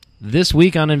This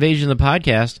week on Invasion of the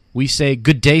Podcast, we say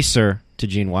good day, sir, to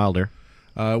Gene Wilder.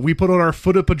 We put on our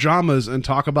footed pajamas and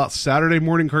talk about Saturday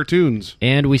morning cartoons.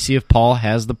 And we see if Paul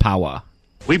has the power.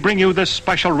 We bring you this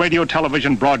special radio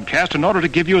television broadcast in order to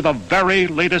give you the very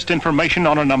latest information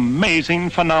on an amazing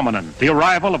phenomenon. The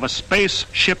arrival of a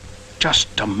spaceship.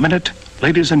 Just a minute.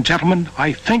 Ladies and gentlemen,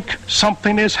 I think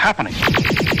something is happening.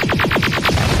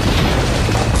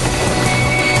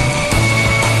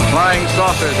 Flying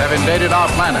saucers have invaded our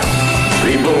planet.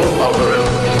 People of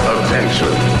Earth,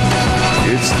 attention.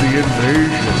 It's the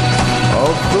invasion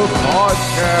of the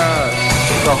podcast.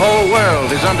 The whole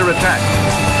world is under attack.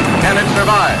 Can it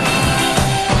survive?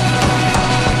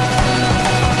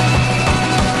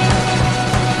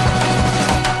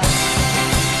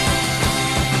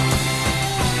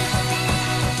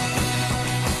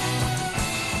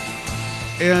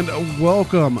 And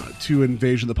welcome to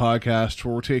Invasion of the Podcast,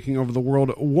 where we're taking over the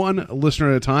world one listener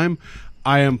at a time.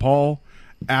 I am Paul.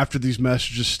 After these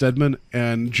messages, Stedman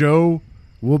and Joe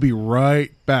will be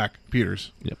right back.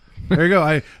 Peters. Yep. There you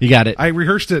go. You got it. I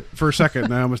rehearsed it for a second,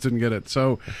 and I almost didn't get it.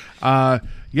 So,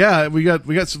 yeah, we got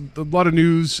a lot of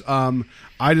news.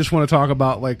 I just want to talk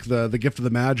about like the gift of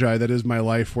the Magi that is my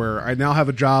life, where I now have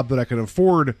a job that I can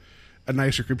afford a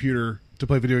nicer computer to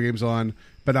play video games on,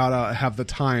 but not have the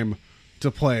time to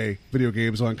play video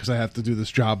games on because I have to do this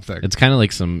job thing. It's kind of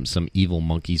like some evil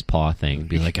monkey's paw thing.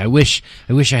 Be like, I wish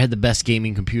I had the best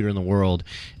gaming computer in the world,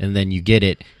 and then you get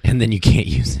it, and then you can't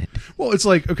use it. Well, it's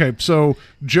like, okay, so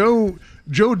Joe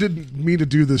didn't mean to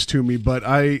do this to me, but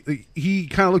he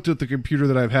kind of looked at the computer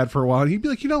that I've had for a while, and he'd be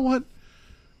like, you know what?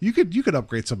 You could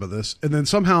upgrade some of this. And then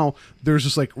somehow there's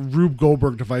this like Rube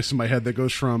Goldberg device in my head that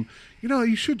goes from,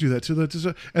 you should do that to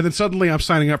that. And then suddenly I'm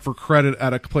signing up for credit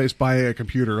at a place buying a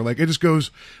computer. Like it just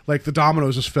goes like the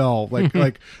dominoes just fell. Like,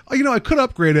 I could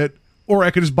upgrade it or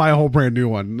I could just buy a whole brand new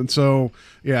one. And so,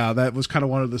 yeah, that was kind of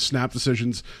one of the snap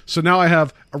decisions. So now I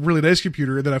have a really nice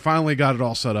computer and then I finally got it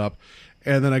all set up.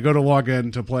 And then I go to log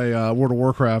in to play World of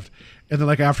Warcraft. And then,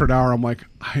 like, after an hour, I'm like,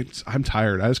 I'm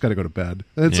tired. I just got to go to bed.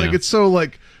 And it's like, it's so,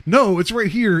 like, no, it's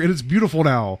right here, and it's beautiful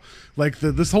now. Like,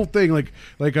 this whole thing, like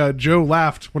Joe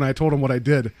laughed when I told him what I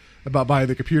did about buying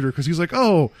the computer, because he's like,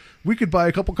 oh, we could buy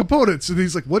a couple components. And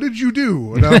he's like, what did you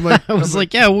do? And I'm like, I was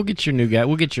like, yeah, we'll get your new guy.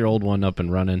 We'll get your old one up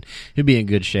and running. He'll be in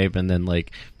good shape. And then,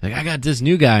 like I got this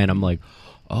new guy, and I'm like,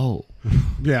 oh.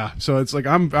 Yeah, so it's like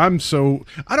I'm so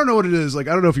I don't know what it is. Like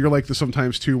I don't know if you're like this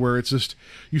sometimes too, where it's just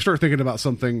you start thinking about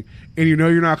something and you're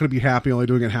not going to be happy only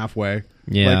doing it halfway.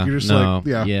 Yeah, like, you're just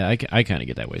I kind of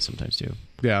get that way sometimes too.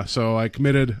 Yeah, so I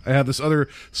committed. I have this other.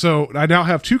 So I now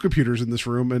have two computers in this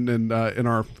room and in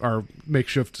our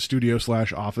makeshift studio /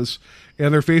 office,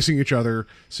 and they're facing each other.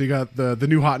 So you got the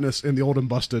new hotness and the old and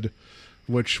busted.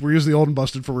 Which we're using the old and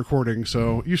busted for recording,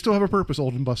 so you still have a purpose,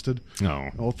 old and busted.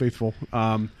 No, Old Faithful.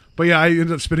 But yeah, I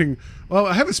ended up spending. Well,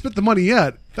 I haven't spent the money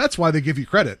yet. That's why they give you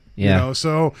credit. Yeah.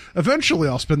 So eventually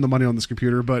I'll spend the money on this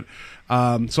computer, but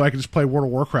so I can just play World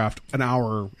of Warcraft an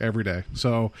hour every day.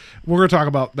 So we're going to talk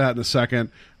about that in a second.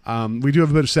 We do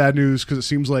have a bit of sad news because it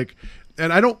seems like,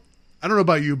 and I don't know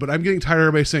about you, but I'm getting tired of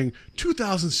everybody saying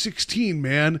 2016,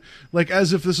 man, like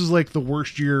as if this is like the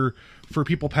worst year for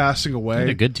people passing away. Had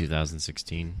a good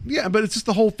 2016. Yeah, but it's just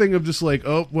the whole thing of just like,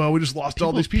 oh, well, we just lost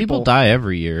all these people. People die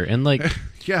every year, and like,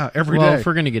 yeah, every well, day. if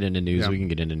we're gonna get into news, we can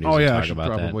get into news. Oh yeah, and I talk should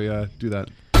about probably do that.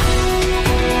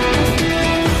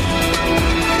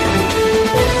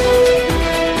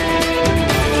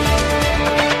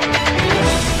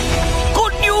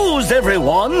 Good news,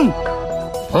 everyone!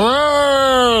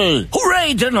 Hooray!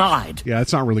 Hooray tonight! Yeah,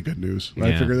 it's not really good news. Yeah.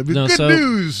 I figured that'd be good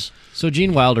news. So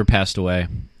Gene Wilder passed away,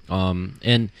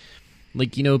 and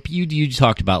like you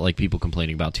talked about like people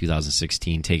complaining about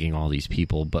 2016 taking all these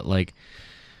people, but like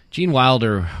Gene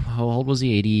Wilder, how old was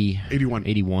he?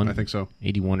 81, I think so.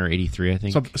 81 or 83, I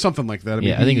think. Something like that. I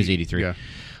mean, I think it was 83. Yeah.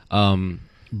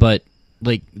 But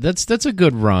like that's a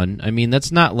good run. I mean,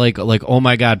 that's not like oh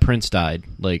my God, Prince died.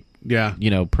 Like yeah,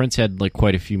 Prince had like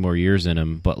quite a few more years in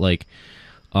him, but like,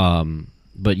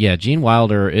 but yeah, Gene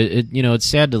Wilder. It's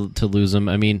sad to lose him.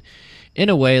 I mean, in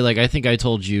a way, like I think I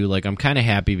told you, like I'm kind of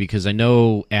happy because I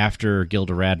know after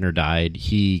Gilda Radner died,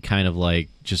 he kind of like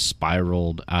just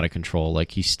spiraled out of control.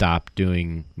 Like he stopped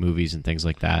doing movies and things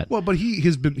like that. Well, but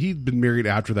he'd been married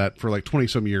after that for like 20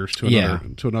 some years to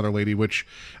another lady, which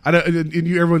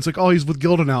everyone's like, oh, he's with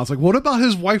Gilda now. It's like, what about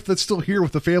his wife that's still here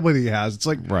with the family that he has? It's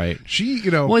like, right. She,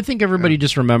 Well, I think everybody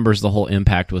just remembers the whole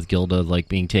impact with Gilda, like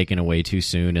being taken away too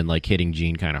soon and like hitting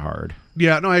Gene kind of hard.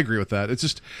 Yeah, no, I agree with that. It's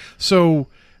just so.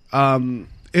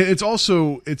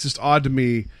 It's just odd to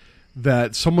me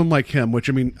that someone like him, which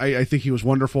I mean, I think he was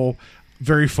wonderful.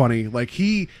 very funny. Like,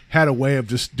 he had a way of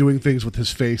just doing things with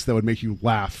his face that would make you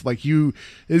laugh. Like,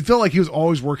 it felt like he was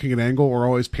always working an angle or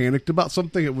always panicked about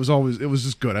something. It was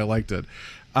just good. I liked it.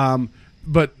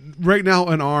 But right now,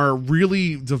 in our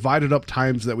really divided up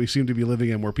times that we seem to be living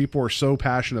in, where people are so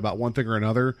passionate about one thing or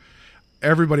another,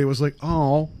 everybody was like,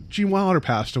 "Oh, Gene Wilder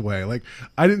passed away." Like,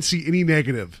 I didn't see any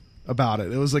negative about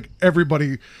it. It was like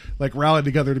everybody like rallied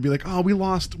together to be like, "Oh, we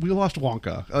lost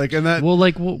Wonka." Like, and that. Well,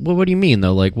 like, what do you mean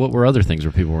though? Like, what were other things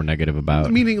where people were negative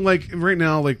about? Meaning, like, right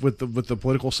now, like with the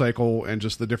political cycle and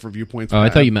just the different viewpoints. Oh, I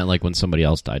thought you meant like when somebody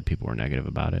else died, people were negative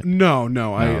about it. No,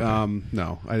 okay.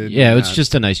 I didn't. Yeah, it's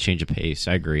just a nice change of pace.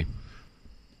 I agree.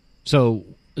 So,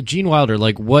 Gene Wilder,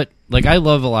 like what? Like, I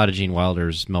love a lot of Gene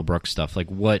Wilder's Mel Brooks stuff. Like,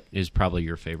 what is probably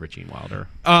your favorite Gene Wilder?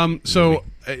 So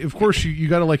of course you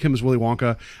got to like him as Willy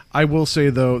Wonka. I will say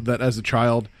though that as a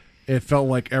child, it felt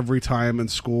like every time in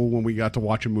school when we got to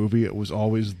watch a movie, it was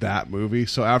always that movie.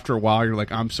 So after a while, you're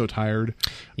like, I'm so tired of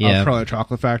Charlie and the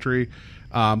Chocolate Factory.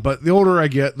 But the older I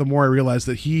get, the more I realize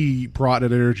that he brought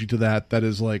an energy to that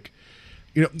is like,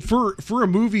 you know, for a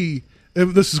movie.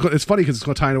 It's funny because it's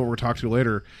going to tie into what we're talking to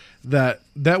later. That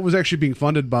was actually being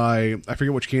funded by, I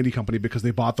forget which candy company, because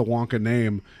they bought the Wonka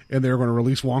name and they were going to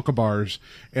release Wonka bars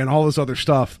and all this other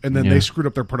stuff, and then they screwed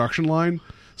up their production line.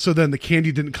 So then the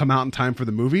candy didn't come out in time for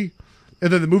the movie,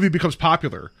 and then the movie becomes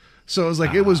popular. So it was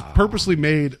like it was purposely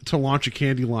made to launch a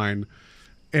candy line,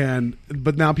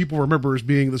 but now people remember as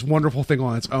being this wonderful thing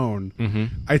on its own. Mm-hmm.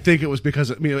 I think it was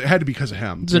because it had to be because of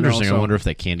him. It's interesting. I wonder if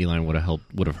that candy line would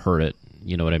have hurt it.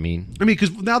 You know what I mean?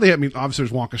 Because now obviously there's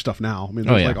Wonka stuff now. I mean,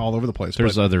 there's like all over the place.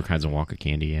 There's other kinds of Wonka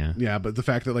candy, yeah. Yeah, but the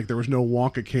fact that like there was no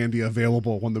Wonka candy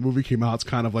available when the movie came out, it's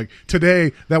kind of like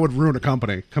today that would ruin a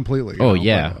company completely.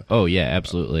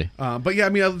 Absolutely. But yeah, I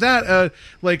mean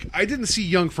like I didn't see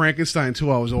Young Frankenstein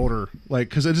until I was older. Like,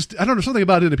 because I don't know, something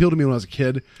about it didn't appeal to me when I was a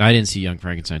kid. I didn't see Young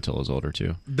Frankenstein until I was older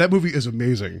too. That movie is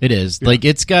amazing. It is. Yeah. Like,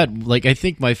 it's got like, I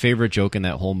think my favorite joke in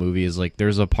that whole movie is like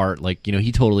there's a part like, you know,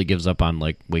 he totally gives up on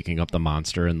like waking up the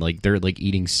monster, and like they're like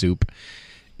eating soup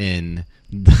in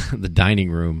the dining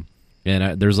room,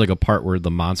 and there's like a part where the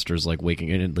monster's like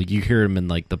waking, and like you hear him in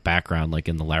like the background, like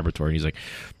in the laboratory, and he's like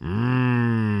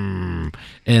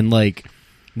and like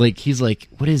he's like,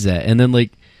 what is that? And then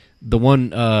like the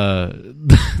one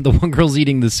the one girl's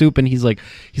eating the soup, and he's like,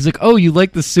 oh, you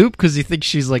like the soup? Because he thinks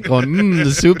she's like going,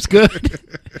 the soup's good.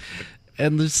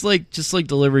 And just like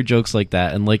delivery jokes like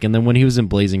that, and then when he was in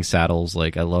Blazing Saddles,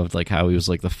 like I loved like how he was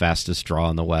like the fastest draw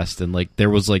in the West, and like there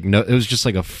was like it was just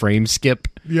like a frame skip,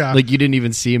 like you didn't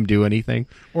even see him do anything.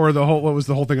 Or what was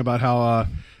the whole thing about how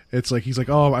it's like he's like,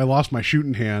 oh, I lost my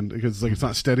shooting hand because like it's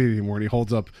not steady anymore, and he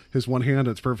holds up his one hand and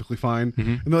it's perfectly fine,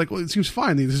 and they're like, well, it seems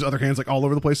fine. His other hand's like all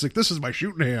over the place, like, this is my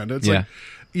shooting hand. It's like,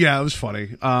 yeah, it was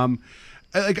funny.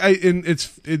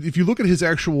 If you look at his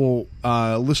actual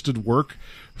listed work,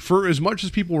 for as much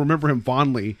as people remember him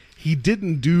fondly, he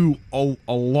didn't do a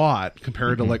lot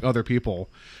compared to like other people.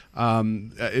 But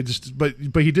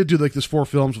he did do like this 4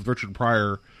 films with Richard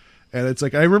Pryor, and it's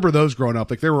like I remember those growing up.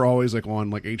 Like they were always like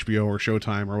on like HBO or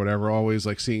Showtime or whatever. Always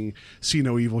like seeing See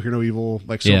No Evil, Hear No Evil,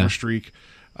 like Silver Streak.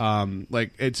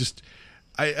 Like it's just.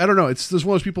 I don't know. It's one of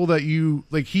those people that you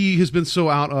like. He has been so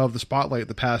out of the spotlight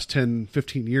the past 10,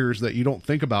 15 years that you don't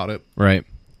think about it. Right.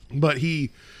 But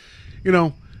he, you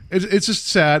know, it's just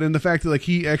sad. And the fact that like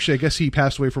he actually, I guess he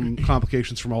passed away from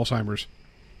complications from Alzheimer's,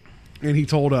 and he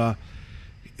told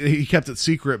he kept it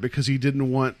secret because he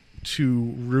didn't want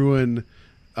to ruin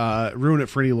it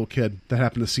for any little kid that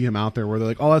happened to see him out there, where they're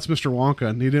like, oh, that's Mr. Wonka,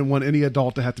 and he didn't want any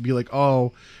adult to have to be like,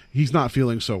 oh, he's not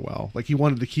feeling so well. Like he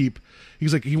wanted to keep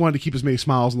as many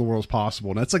smiles in the world as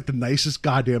possible, and that's like the nicest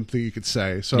goddamn thing you could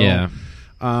say. So yeah.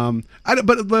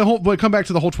 But come back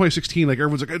to the whole 2016, like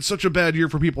everyone's like, it's such a bad year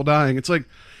for people dying. It's like,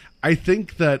 I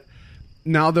think that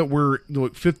now that we're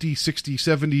 50, 60,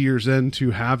 70 years into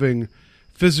having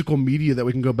physical media that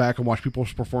we can go back and watch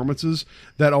people's performances,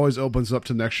 that always opens up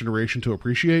to the next generation to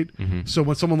appreciate. Mm-hmm. So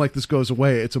when someone like this goes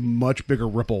away, it's a much bigger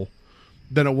ripple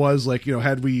than it was like, you know,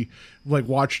 had we like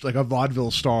watched like a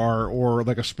vaudeville star or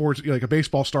like a sports, like a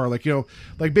baseball star, like, you know,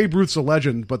 like Babe Ruth's a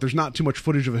legend, but there's not too much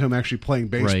footage of him actually playing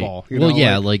baseball. Right. Well,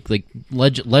 yeah, like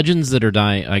legends that are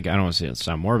dying, like I don't want to say it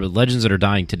sound more, but legends that are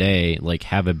dying today like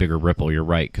have a bigger ripple. You're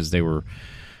right, because they were,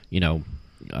 you know,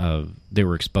 they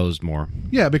were exposed more.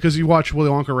 Yeah, because you watch Willy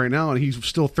Wonka right now, and he's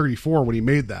still 34 when he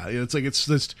made that. It's like it's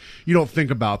just, you don't think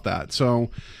about that. So,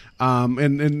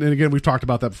 and again, we've talked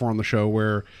about that before on the show,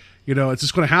 where, you know, it's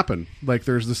just going to happen. Like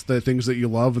there's the things that you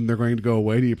love, and they're going to go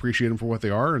away. Do you appreciate them for what they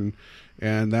are? And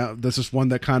this is one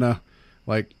that kind of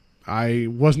like I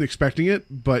wasn't expecting it,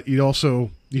 but you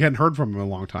hadn't heard from him in a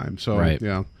long time. So right.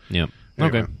 yeah. Yeah.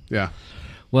 Anyway, Okay. yeah,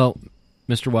 Well,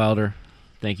 Mr. Wilder,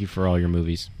 thank you for all your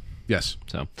movies. yes,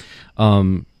 So,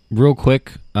 real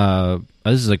quick, this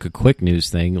is like a quick news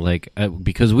thing,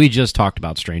 because we just talked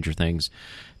about Stranger Things.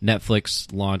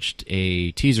 Netflix launched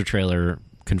a teaser trailer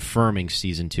confirming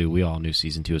season 2. We all knew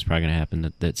season 2 was probably going to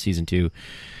happen. That season 2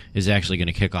 is actually going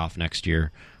to kick off next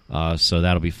year. So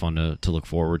that'll be fun to look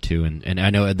forward to. And I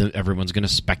know everyone's going to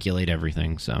speculate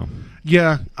everything. So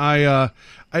yeah. I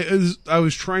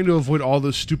was trying to avoid all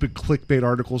those stupid clickbait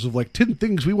articles of like 10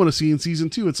 things we want to see in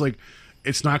season 2. It's like,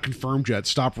 it's not confirmed yet.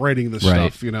 Stop writing this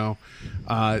Right. stuff,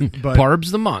 But Barb's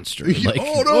the monster. Like,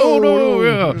 oh no,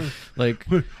 yeah. Like,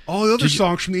 all the other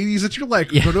songs from the 80s that you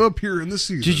like are going to appear in this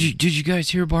season. did you guys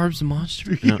hear Barb's the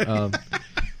monster?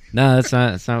 No, that's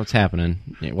not what's happening.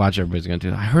 Yeah, watch, everybody's going to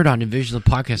do. I heard on Invasion of the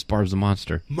Podcast, Barb's the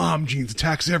monster. Mom jeans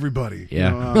attacks everybody.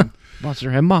 Yeah.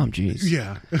 Monster had mom jeans.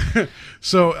 Yeah.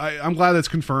 So I'm glad that's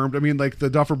confirmed. I mean, like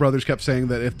the Duffer Brothers kept saying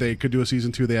that if they could do a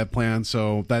season 2, they had plans.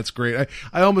 So that's great.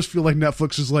 I almost feel like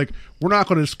Netflix is like, we're not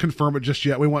going to confirm it just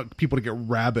yet. We want people to get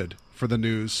rabid for the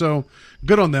news. So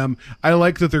good on them. I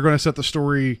like that they're going to set the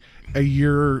story a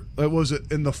year. What was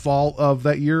it, in the fall of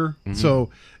that year? Mm-hmm.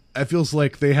 So it feels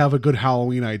like they have a good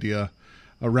Halloween idea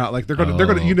around. Like they're going to, they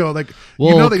got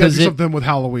to do something with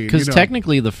Halloween. Because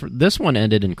technically this one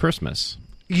ended in Christmas.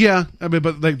 Yeah, I mean,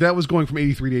 but like that was going from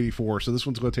 83 to 84, so this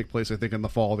one's going to take place, I think, in the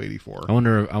fall of 84. I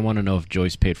want to know if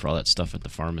Joyce paid for all that stuff at the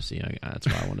pharmacy. That's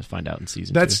what I want to find out in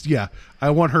season 2. Yeah.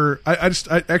 I want her. I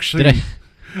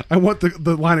want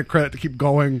the line of credit to keep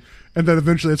going, and then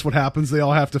eventually that's what happens. They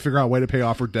all have to figure out a way to pay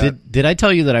off her debt. Did I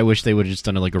tell you that I wish they would have just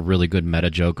done a really good meta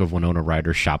joke of Winona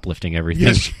Ryder shoplifting everything?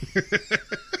 Yes.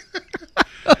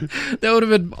 That would have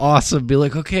been awesome. Be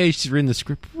like, okay, she's reading the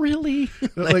script. Really?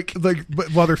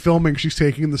 but while they're filming, she's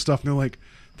taking the stuff, and they're like,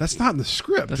 "That's not in the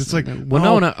script." It's like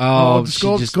Winona.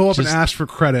 Just go up and ask for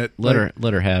credit. Let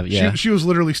her have. Yeah, she was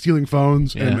literally stealing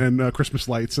phones and Christmas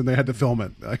lights, and they had to film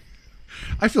it.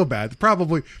 I feel bad.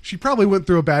 She probably went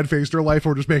through a bad phase in her life,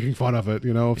 or just making fun of it.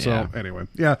 So anyway,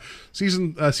 yeah.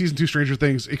 Season 2 Stranger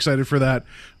Things. Excited for that.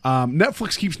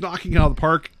 Netflix keeps knocking out of the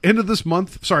park. End of this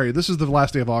month. Sorry, this is the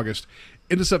last day of August.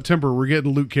 Into September, we're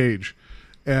getting Luke Cage,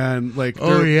 and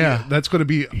that's going to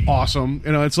be awesome.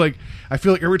 It's like I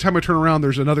feel like every time I turn around,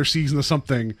 there's another season of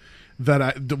something that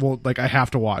I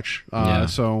have to watch.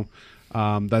 So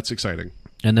that's exciting.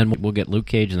 And then we'll get Luke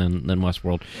Cage, and then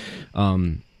Westworld.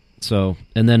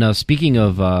 Speaking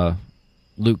of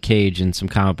Luke Cage and some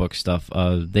comic book stuff,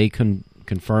 they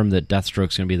confirmed that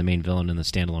Deathstroke's going to be the main villain in the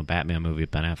standalone Batman movie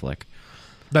with Ben Affleck.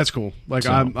 That's cool.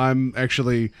 I'm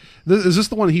actually. Is this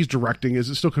the one he's directing? Is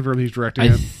it still confirmed he's directing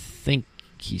it? I think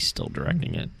he's still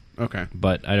directing it. Okay,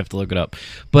 but I'd have to look it up.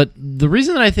 But the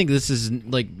reason that I think this is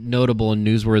notable and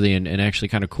newsworthy and actually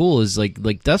kind of cool is like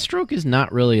Deathstroke is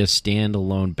not really a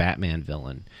standalone Batman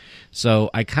villain. So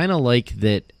I kind of like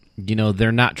that.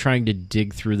 They're not trying to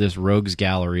dig through this rogues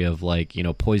gallery of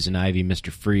Poison Ivy,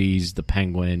 Mr. Freeze, the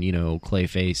Penguin,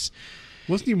 Clayface.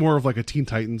 Wasn't he more of like a Teen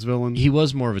Titans villain? He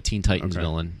was more of a Teen Titans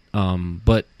villain.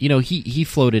 But he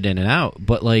floated in and out.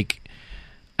 But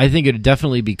I think it'd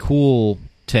definitely be cool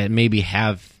to maybe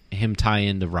have him tie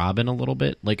into Robin a little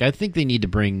bit. I think they need to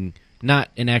bring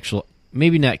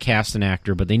maybe not cast an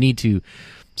actor, but they need to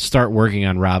start working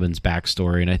on Robin's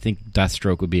backstory. And I think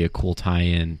Deathstroke would be a cool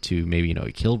tie-in to maybe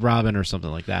he killed Robin or something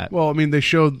like that. Well, I mean, they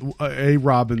showed a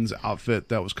Robin's outfit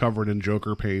that was covered in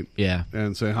Joker paint. Yeah,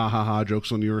 and say ha ha ha,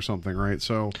 joke's on you or something, right?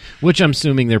 So, which I'm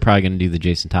assuming they're probably going to do the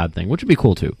Jason Todd thing, which would be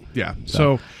cool too. Yeah.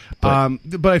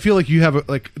 But I feel like you have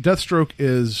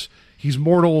Deathstroke he's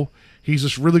mortal. He's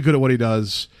just really good at what he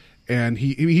does. And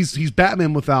he's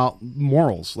Batman without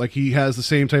morals. He has the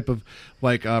same type of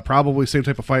probably same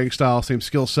type of fighting style, same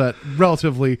skill set,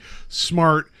 relatively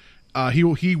smart.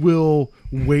 He will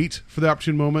wait for the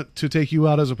opportune moment to take you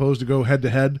out as opposed to go head to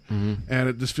head. And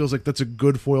it just feels like that's a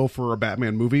good foil for a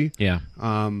Batman movie. Yeah.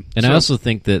 I also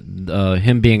think that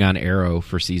him being on Arrow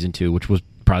for season 2, which was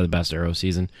probably the best Arrow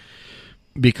season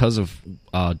because of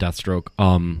Deathstroke,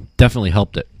 definitely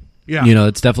helped it. Yeah.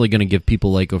 It's definitely going to give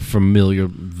people a familiar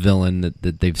villain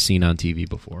that they've seen on TV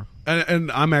before. And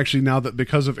I'm actually, now that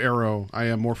because of Arrow, I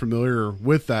am more familiar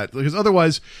with that. Because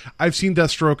otherwise, I've seen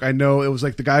Deathstroke. I know it was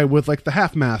the guy with the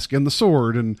half mask and the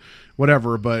sword and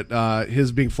whatever, but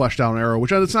his being fleshed out on Arrow,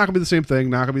 which it's not going to be the same thing.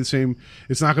 Not going to be the same.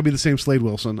 It's not going to be the same Slade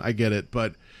Wilson. I get it,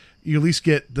 but you at least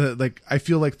get the I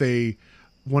feel like they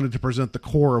wanted to present the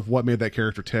core of what made that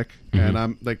character tick, and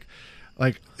I'm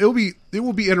it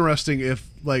will be interesting if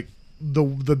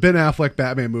the Ben Affleck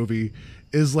Batman movie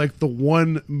is the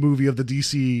one movie of the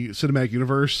DC cinematic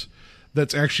universe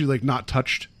that's actually not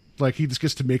touched. Like, he just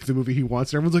gets to make the movie he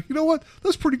wants, and everyone's like, you know what?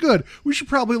 That's pretty good. We should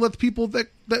probably let the people that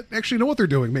actually know what they're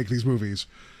doing make these movies.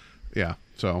 Yeah,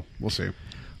 so we'll see.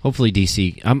 Hopefully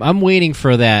DC. I'm waiting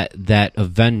for that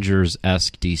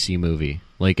Avengers-esque DC movie.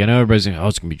 Like, I know everybody's like, oh,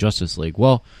 it's gonna be Justice League.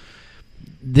 Well,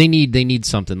 they need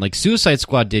something. Like, Suicide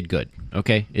Squad did good.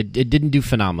 Okay, it didn't do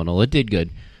phenomenal. It did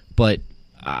good, but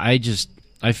I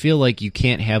feel like you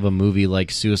can't have a movie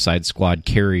like Suicide Squad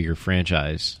carry your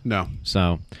franchise. No.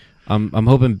 So I'm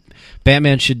hoping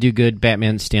Batman should do good.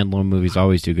 Batman standalone movies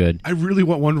always do good. I really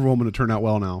want Wonder Woman to turn out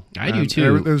well now. I do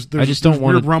too. There's I just don't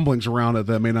want weird rumblings around it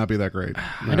that may not be that great.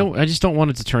 Yeah. I just don't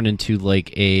want it to turn into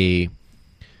like a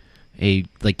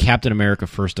like Captain America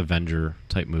First Avenger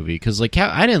type movie, because like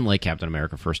I didn't like Captain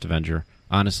America First Avenger,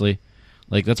 honestly.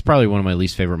 Like, that's probably one of my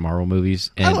least favorite Marvel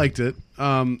movies. And I liked it.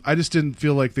 I just didn't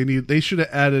feel like they should have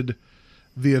added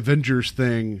the Avengers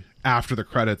thing after the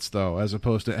credits, though, as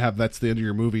opposed to have that's the end of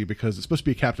your movie, because it's supposed to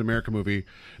be a Captain America movie,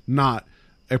 not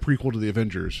a prequel to the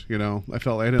Avengers. You know, I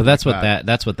felt like I didn't. But that's like what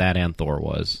that's what that and Thor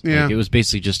was. Yeah, like, it was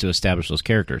basically just to establish those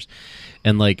characters,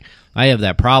 and like I have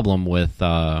that problem with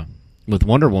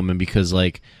Wonder Woman, because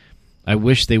like I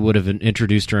wish they would have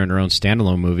introduced her in her own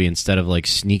standalone movie instead of like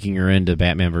sneaking her into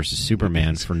Batman versus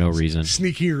Superman for no reason.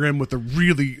 Sneaking her in with a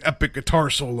really epic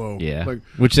guitar solo, yeah, like,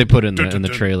 which they put in the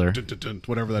trailer,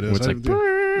 whatever that is.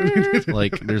 It's like,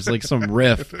 like there's like some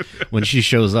riff when she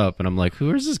shows up, and I'm like,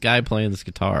 who is this guy playing this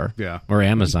guitar? Yeah, or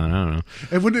Amazon, I don't know.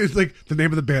 And when it's like the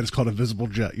name of the band is called Invisible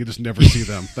Jet, you just never see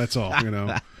them. That's all, you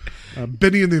know.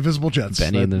 Benny and the Invisible Jets.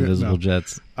 Benny and the Invisible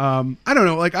Jets. I don't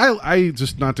know. Like I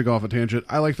just, not to go off a tangent,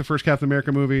 I like the first Captain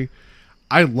America movie.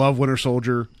 I love Winter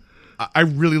Soldier. I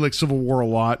really like Civil War a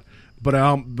lot,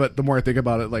 but the more I think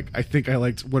about it, like I think I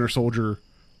liked Winter Soldier.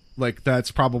 Like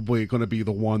that's probably going to be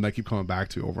the one that I keep coming back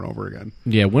to over and over again.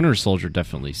 Yeah, Winter Soldier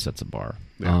definitely sets a bar.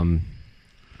 Yeah.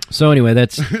 So anyway,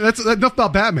 that's enough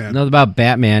about Batman. Enough about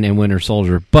Batman and Winter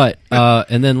Soldier. But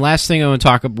and then last thing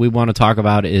we want to talk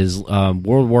about is World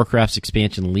of Warcraft's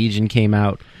expansion Legion came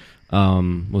out.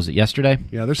 Was it yesterday?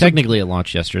 Yeah, technically it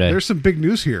launched yesterday. There's some big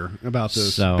news here about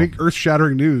this. Big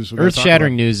earth-shattering news.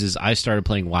 Earth-shattering news is I started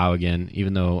playing WoW again,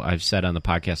 even though I've said on the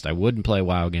podcast I wouldn't play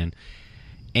WoW again.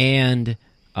 And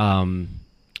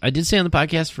I did say on the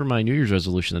podcast for my New Year's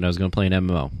resolution that I was going to play an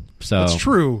MMO. So that's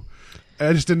true.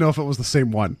 I just didn't know if it was the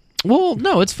same one. Well,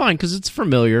 no, it's fine because it's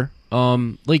familiar.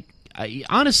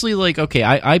 Honestly, like, okay,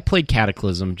 I played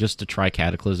Cataclysm just to try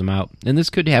Cataclysm out, and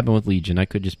this could happen with Legion. I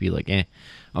could just be like,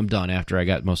 I'm done after I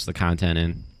got most of the content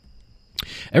in.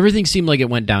 Everything seemed like it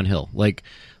went downhill. Like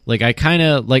I kind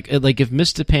of like if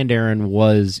Mists of Pandaria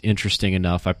was interesting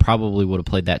enough, I probably would have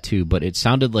played that too. But it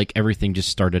sounded like everything just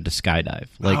started to skydive.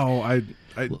 Like,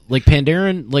 like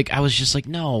Pandaren, like I was just like,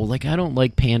 no, like I don't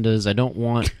like pandas. I don't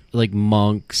want like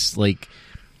monks. Like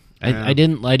I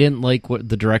didn't like what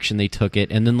the direction they took it.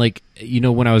 And then like, you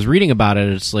know, when I was reading about it,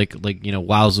 it's like you know,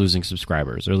 WoW's losing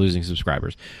subscribers. They're losing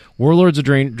subscribers. Warlords of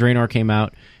Draenor came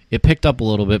out. It picked up a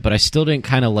little bit, but I still didn't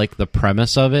kind of like the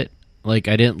premise of it. Like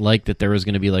I didn't like that there was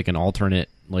going to be like an alternate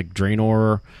like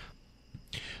Draenor,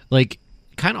 like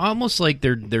kind of almost like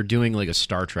they're doing like a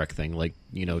Star Trek thing, like,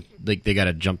 you know, like they got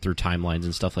to jump through timelines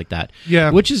and stuff like that. Yeah,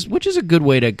 which is a good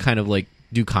way to kind of like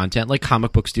do content. Like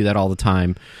comic books do that all the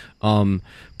time.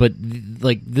 But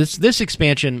like this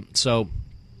expansion, so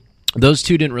those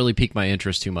two didn't really pique my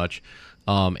interest too much.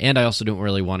 And I also don't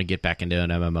really want to get back into an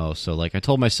MMO. So like I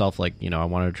told myself, like, you know, I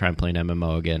wanted to try and play an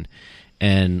MMO again.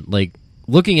 And like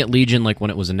looking at Legion, like when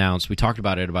it was announced, we talked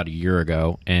about it about a year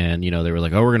ago, and you know, they were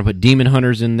like, oh, we're going to put Demon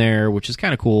Hunters in there, which is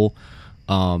kind of cool.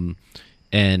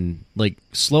 And like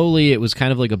slowly it was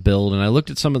kind of like a build, and I looked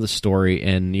at some of the story,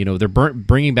 and you know, they're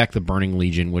bringing back the Burning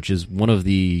Legion, which is one of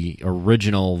the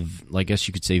original, I guess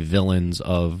you could say, villains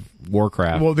of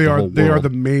Warcraft. Well, they are the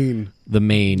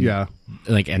main yeah,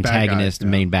 like antagonist, bad guy,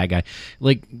 yeah. Main bad guy.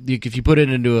 Like if you put it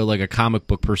into a comic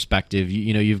book perspective,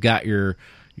 you know, you've got your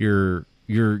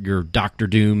Doctor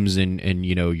Dooms and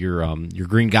you know, your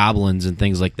Green Goblins and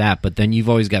things like that, but then you've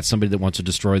always got somebody that wants to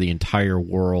destroy the entire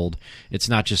world. It's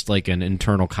not just like an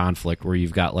internal conflict where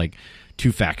you've got like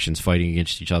two factions fighting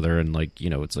against each other, and like, you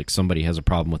know, it's like somebody has a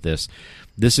problem with this.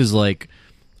 This is like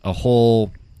a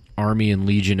whole army and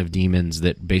legion of demons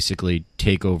that basically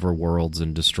take over worlds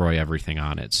and destroy everything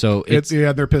on it. So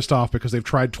they're pissed off because they've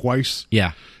tried twice.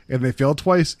 Yeah. And they failed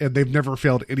twice, and they've never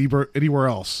failed anywhere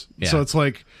else. Yeah. So it's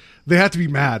like they have to be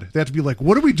mad. They have to be like,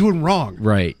 what are we doing wrong?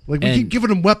 Right. Like, we keep giving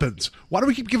them weapons. Why do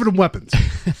we keep giving them weapons?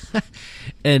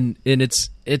 and it's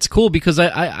cool because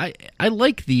I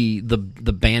like the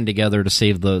band together to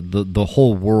save the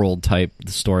whole world type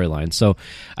storyline. So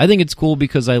I think it's cool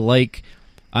because I like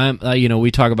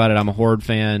we talk about it. I'm a Horde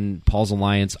fan. Paul's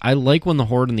Alliance. I like when the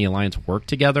Horde and the Alliance work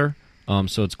together.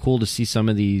 So it's cool to see some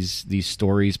of these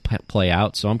stories play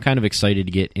out. So I'm kind of excited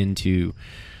to get into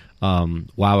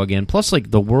WoW again. Plus,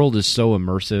 like, the world is so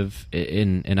immersive,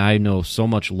 and I know so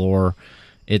much lore.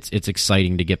 It's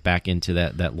exciting to get back into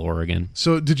that lore again.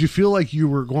 So did you feel like you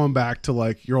were going back to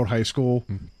like your old high school,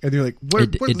 and you're like,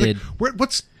 where'd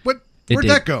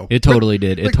that go? It totally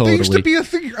did. It totally. There used to be a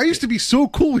thing. I used to be so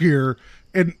cool here.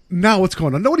 And now what's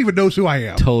going on? No one even knows who I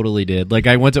am. Totally did. Like,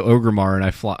 I went to Orgrimmar and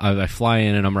I fly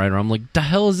in and I'm right around. I'm like, the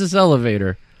hell is this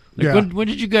elevator? Like, Yeah. when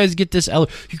did you guys get this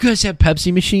elevator? You guys have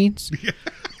Pepsi machines? Yeah.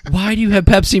 Why do you have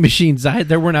Pepsi machines?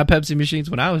 There were not Pepsi machines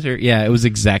when I was here. Yeah, it was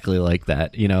exactly like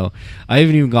that. You know, I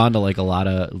haven't even gone to like a lot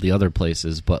of the other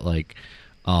places, but like,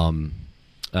 the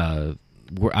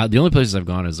only places I've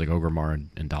gone is like Orgrimmar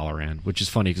and Dalaran, which is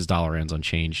funny because Dalaran's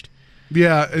unchanged.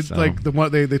 Yeah, it's So. like the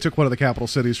one they took one of the capital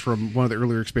cities from one of the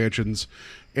earlier expansions,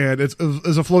 and it's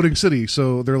a floating city.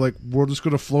 So they're like, we're just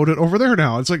going to float it over there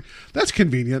now. It's like, that's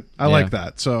convenient. I like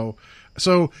that. So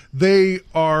they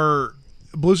are.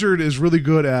 Blizzard is really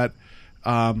good at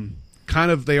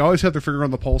they always have their finger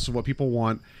on the pulse of what people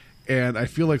want. And I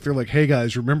feel like they're like, hey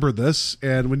guys, remember this?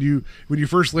 And when you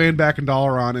first land back in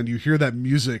Dalaran and you hear that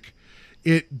music,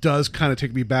 it does kind of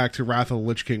take me back to Wrath of the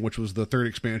Lich King, which was the third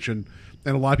expansion,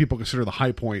 and a lot of people consider the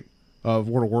high point of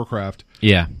World of Warcraft.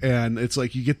 Yeah. And it's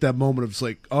like you get that moment of it's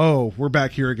like, oh, we're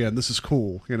back here again. This is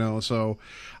cool, you know. So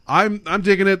I'm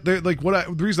digging it. Like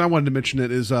the reason I wanted to mention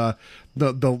it is the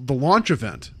launch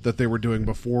event that they were doing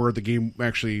before the game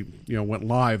actually went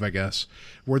live, I guess,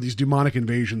 were these demonic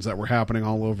invasions that were happening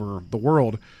all over the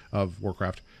world of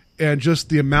Warcraft, and just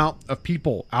the amount of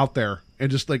people out there and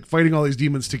just like fighting all these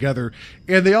demons together,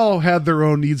 and they all had their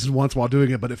own needs and wants while doing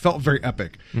it, but it felt very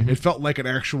epic. Mm-hmm. It felt like an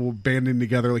actual banding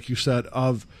together, like you said,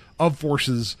 of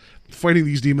forces fighting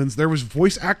these demons. There was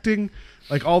voice acting,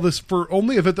 like all this for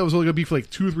only event that was only going to be for like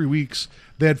 2 or 3 weeks.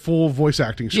 They had full voice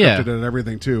acting scripted and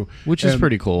everything too, which is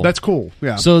pretty cool. That's cool.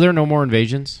 Yeah. So there are no more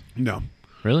invasions? No.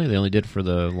 Really? They only did for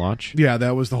the launch? Yeah,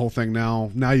 that was the whole thing. Now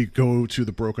you go to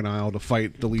the Broken Isle to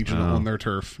fight the Legion on their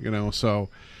turf, so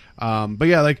but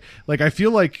yeah, like I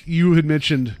feel like you had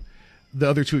mentioned the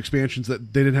other 2 expansions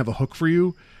that they didn't have a hook for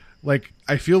you. Like,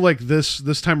 I feel like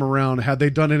this time around, had they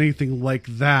done anything like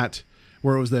that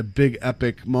where it was that big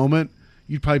epic moment,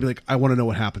 you'd probably be like, I want to know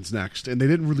what happens next. And they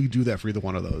didn't really do that for either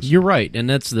one of those. You're right, and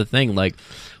that's the thing. Like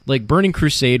Burning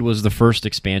Crusade was the first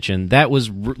expansion. That was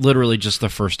literally just the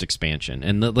first expansion,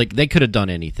 and they could have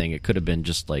done anything. It could have been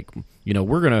just like,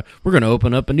 we're gonna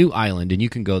open up a new island, and you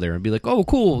can go there and be like, oh,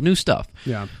 cool, new stuff.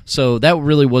 Yeah. So that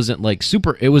really wasn't like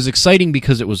super. It was exciting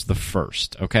because it was the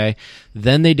first. Okay.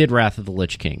 Then they did Wrath of the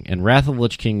Lich King, and Wrath of the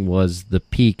Lich King was the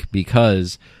peak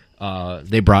because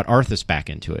they brought Arthas back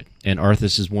into it, and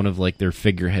Arthas is one of like their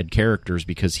figurehead characters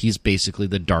because he's basically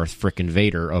the Darth frickin'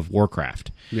 Vader of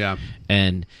Warcraft. Yeah,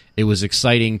 and it was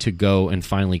exciting to go and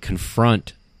finally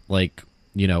confront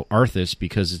Arthas,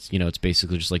 because it's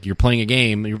basically just like you're playing a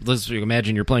game. Let's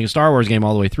imagine you're playing a Star Wars game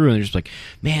all the way through, and you're just like,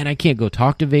 man, I can't go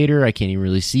talk to Vader. I can't even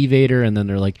really see Vader. And then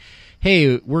they're like,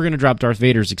 hey, we're gonna drop Darth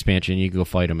Vader's expansion. You can go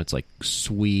fight him. It's like,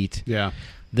 sweet. Yeah.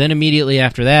 Then immediately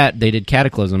after that, they did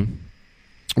Cataclysm,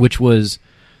 which was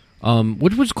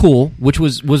cool. Which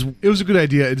was it was a good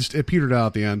idea. It petered out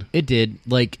at the end. It did,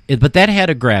 but that had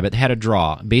a grab. It had a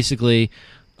draw. Basically,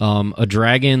 a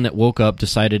dragon that woke up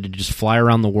decided to just fly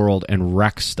around the world and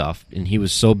wreck stuff, and he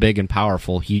was so big and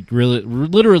powerful, he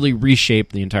literally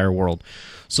reshaped the entire world.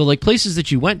 So like places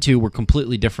that you went to were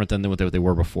completely different than what they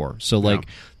were before. So like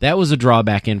that was a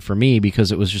drawback in for me,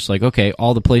 because it was just like, okay,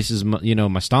 all the places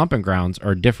my stomping grounds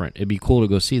are different. It'd be cool to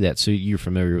go see that, so you're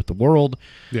familiar with the world.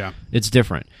 Yeah, it's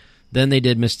different. Then they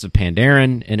did Mists of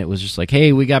Pandaren, and it was just like,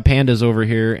 hey, we got pandas over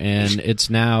here, and it's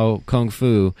now Kung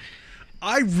Fu.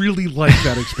 I really like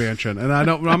that expansion, and I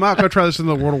know I'm not going to try this in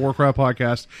the World of Warcraft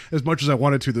podcast as much as I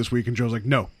wanted to this week. And Joe's like,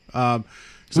 no,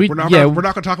 we're not going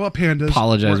to talk about pandas.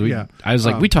 Apologize. I was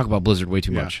like, we talk about Blizzard way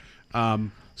too much.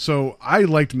 So I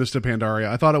liked Mists of Pandaria.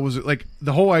 I thought it was like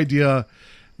the whole idea.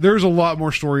 There's a lot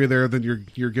more story there than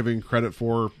you're giving credit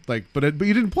for. Like, but you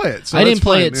didn't play it. So I didn't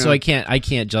play it, so I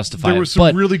can't justify it. There was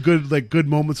some really good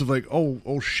moments of like,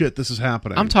 oh shit, this is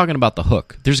happening. I'm talking about the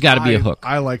hook. There's got to be a hook.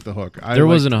 I like the hook. There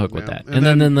wasn't a hook with that. And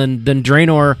then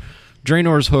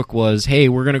Draenor's hook was, hey,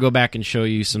 we're going to go back and show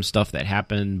you some stuff that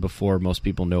happened before most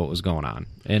people know what was going on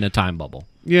in a time bubble.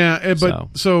 Yeah,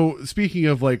 so speaking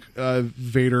of like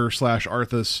Vader /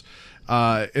 Arthas.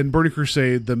 In Burning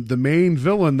Crusade, the main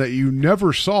villain that you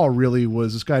never saw really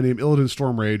was this guy named Illidan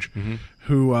Stormrage,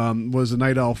 who was a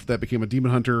night elf that became a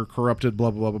demon hunter, corrupted,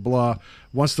 blah, blah, blah, blah, blah,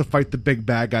 wants to fight the big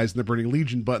bad guys in the Burning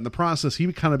Legion, but in the process,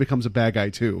 he kind of becomes a bad guy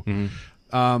too.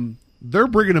 They're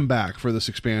bringing him back for this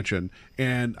expansion,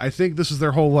 and I think this is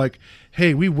their whole, like,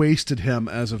 hey, we wasted him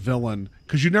as a villain,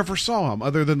 because you never saw him,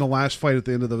 other than the last fight at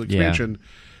the end of the expansion. Yeah.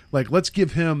 Like, let's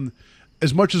give him,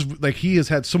 as much as, like, he has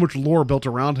had so much lore built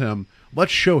around him,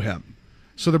 let's show him.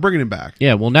 So they're bringing him back.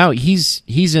 Yeah, well, now he's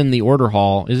in the Order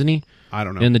Hall, isn't he? I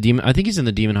don't know. I think he's in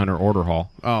the Demon Hunter Order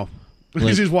Hall. Oh.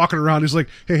 Because he's walking around, he's like,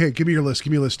 hey, give me your list,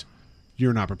 give me a list.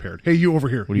 You're not prepared. Hey, you over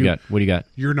here. What do you got?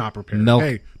 You're not prepared. Milk,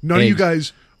 hey, none eggs. of you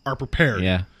guys are prepared.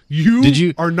 Yeah.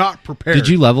 You are not prepared. Did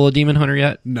you level a Demon Hunter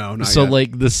yet? No, not so, yet.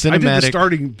 like, the cinematic... I did the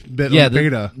starting bit on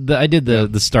beta. I did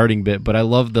the starting bit, but I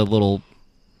love the little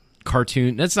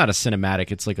cartoon. That's not a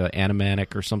cinematic. It's like an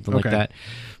animatic or something like that.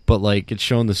 But, like, it's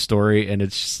showing the story, and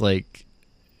it's just, like...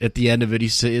 At the end of it, he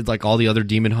said, like, all the other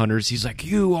demon hunters, he's like,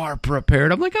 you are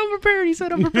prepared. I'm like, I'm prepared. He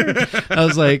said, I'm prepared. I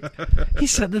was like, he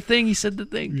said the thing.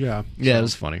 Yeah. Yeah, it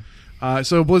was funny.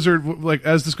 So Blizzard, like,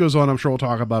 as this goes on, I'm sure we'll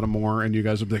talk about it more, and you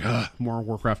guys will be like, more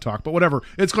Warcraft talk. But whatever.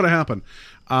 It's going to happen.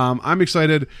 I'm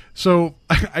excited. So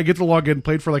I get to log in,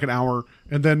 played for like an hour,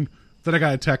 and then I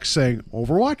got a text saying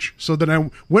Overwatch. So then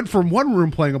I went from one room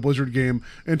playing a Blizzard game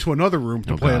into another room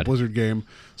to play a Blizzard game.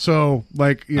 So,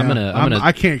 like, yeah,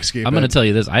 I can't escape. I'm going to tell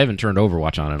you this: I haven't turned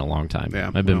Overwatch on in a long time.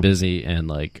 Yeah, I've been busy, and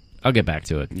like, I'll get back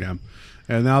to it. Yeah.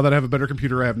 And now that I have a better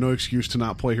computer, I have no excuse to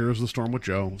not play Heroes of the Storm with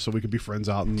Joe, so we could be friends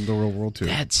out in the real world too.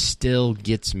 That still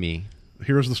gets me.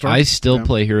 Heroes of the Storm. I still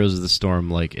play Heroes of the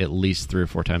Storm like at least 3 or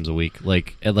 4 times a week,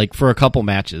 like for a couple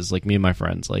matches, like me and my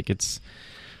friends. Like it's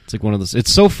like one of those.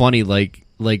 It's so funny. Like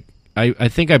I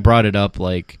think I brought it up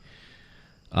like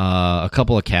a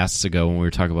couple of casts ago when we were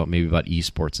talking about maybe about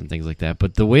esports and things like that.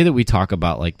 But the way that we talk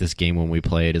about like this game when we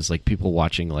play it is like people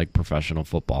watching like professional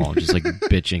football and just like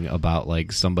bitching about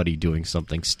like somebody doing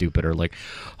something stupid or like,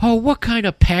 oh, what kind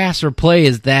of pass or play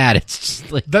is that? It's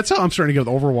just like that's how I'm starting to get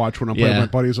with Overwatch when I'm playing with my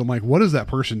buddies. I'm like, what is that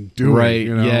person doing? Right?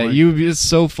 You know, yeah, like, it's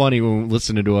so funny when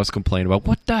listening to us complain about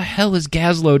what the hell is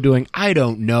Gazlowe doing? I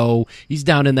don't know. He's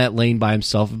down in that lane by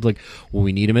himself. I'd be like, well,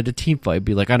 we need him at the team fight.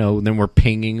 Be like, I know. And then we're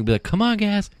pinging. And be like, come on,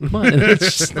 Gaz, come on. And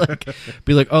it's just like,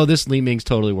 be like, oh, this Li Ming's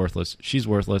totally worthless. She's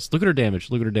worthless. Look at her damage.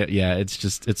 Yeah,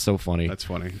 it's so funny. That's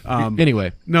funny.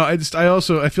 Anyway, no, I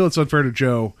feel it's unfair to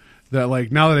Joe that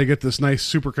like now that I get this nice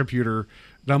supercomputer,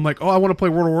 that I'm like, oh, I want to play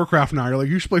World of Warcraft now. You're like,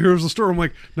 you should play Heroes of the Storm. I'm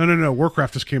like, no,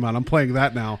 Warcraft just came out. I'm playing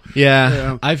that now.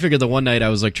 Yeah. I figured the one night I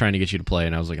was like trying to get you to play,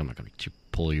 and I was like, I'm not going to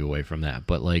pull you away from that.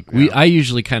 But like, I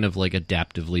usually kind of like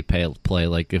adaptively play.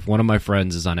 Like if one of my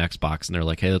friends is on Xbox and they're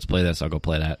like, hey, let's play this, I'll go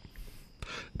play that.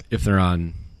 If they're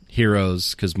on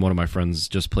Heroes, because one of my friends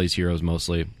just plays Heroes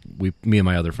mostly, me and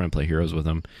my other friend play Heroes with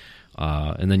him.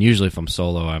 And then usually if I'm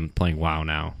solo, I'm playing WoW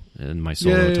now in my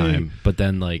solo time. But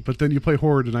then you play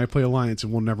Horde and I play Alliance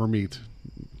and we'll never meet,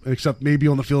 except maybe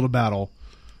on the field of battle,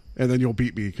 and then you'll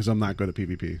beat me because I'm not good at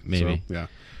PvP. Maybe. So, yeah.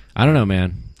 I don't know,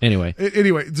 man. Anyway,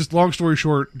 just long story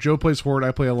short, Joe plays Horde,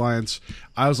 I play Alliance.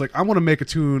 I was like, I want to make a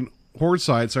tune Horde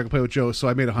side so I can play with Joe, so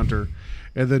I made a Hunter.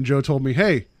 And then Joe told me,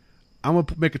 hey, I'm going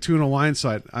to make a tune Alliance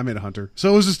side. I made a Hunter.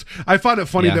 So it was just, I found it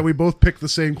funny that we both picked the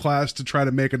same class to try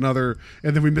to make another,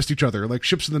 and then we missed each other, like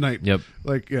Ships in the Night. Yep.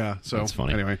 Like, yeah. So that's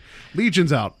funny. Anyway,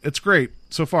 Legion's out. It's great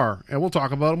so far, and we'll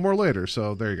talk about it more later.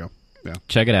 So there you go. Yeah.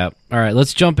 Check it out. All right,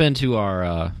 let's jump into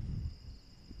our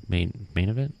main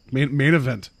event. Main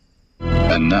event.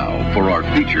 And now for our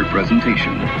feature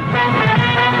presentation.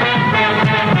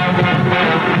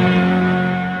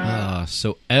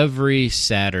 So every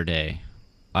Saturday,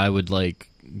 I would like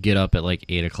get up at like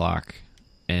 8 o'clock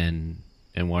and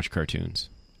watch cartoons.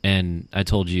 And I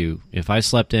told you, if I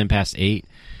slept in past 8,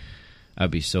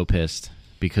 I'd be so pissed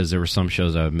because there were some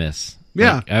shows I would miss.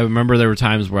 Yeah, like, I remember there were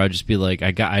times where I'd just be like,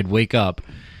 I'd wake up,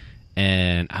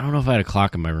 and I don't know if I had a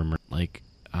clock in my room. Like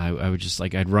I would just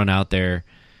like I'd run out there.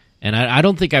 And I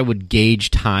don't think I would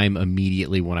gauge time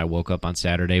immediately when I woke up on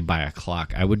Saturday by a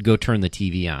clock. I would go turn the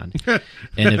TV on.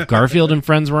 And if Garfield and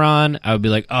Friends were on, I would be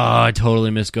like, oh, I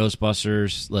totally miss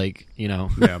Ghostbusters. Like, you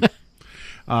know.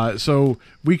 Yeah. So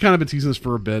we kind of been teasing this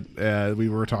for a bit. We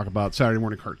were talking about Saturday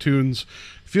morning cartoons.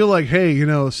 Feel like, hey, you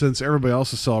know, since everybody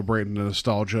else is celebrating the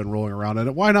nostalgia and rolling around in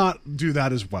it, why not do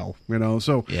that as well? You know,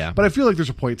 so. Yeah. But I feel like there's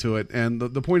a point to it. And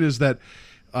the point is that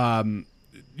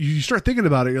you start thinking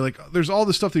about it, you're like, there's all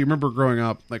this stuff that you remember growing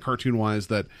up, like cartoon-wise,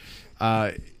 that,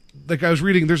 like I was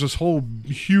reading, there's this whole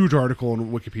huge article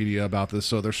in Wikipedia about this,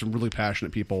 so there's some really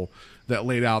passionate people that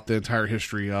laid out the entire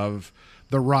history of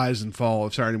the rise and fall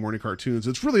of Saturday morning cartoons.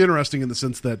 It's really interesting in the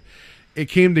sense that it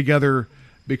came together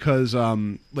because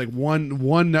like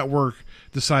one network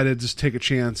decided to just take a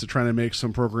chance at trying to make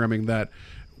some programming that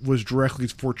was directly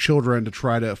for children to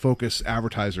try to focus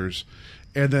advertisers,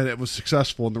 and then it was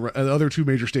successful, and the other two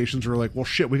major stations were like, well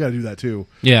shit, we got to do that too.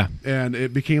 Yeah. And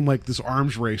it became like this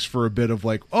arms race for a bit of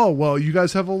like, oh well, you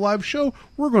guys have a live show,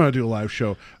 we're going to do a live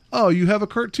show. Oh, you have a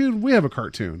cartoon, we have a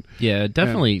cartoon. Yeah,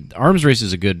 definitely. Arms race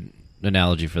is a good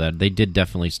analogy for that. They did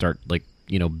definitely start like,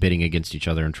 bidding against each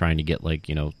other and trying to get like,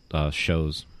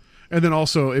 shows. And then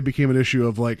also it became an issue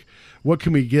of like, what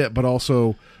can we get, but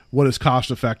also what is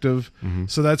cost effective. Mm-hmm.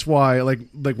 So that's why like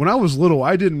when I was little,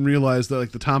 I didn't realize that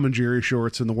like the Tom and Jerry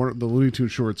shorts and the Looney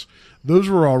Tunes shorts, those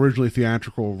were all originally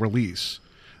theatrical release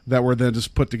that were then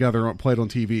just put together and played on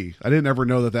TV. I didn't ever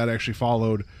know that actually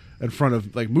followed in front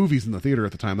of like movies in the theater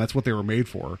at the time. That's what they were made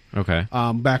for. Okay.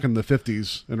 Back in the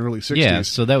 50s and early 60s. Yeah,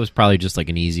 so that was probably just like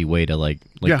an easy way to like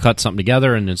cut something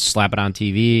together and then slap it on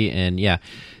TV. And yeah,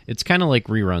 it's kind of like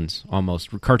reruns, almost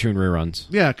cartoon reruns.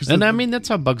 Yeah, I mean that's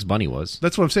how Bugs Bunny was.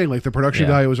 That's what I'm saying. Like the production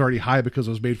value was already high because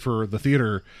it was made for the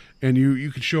theater, and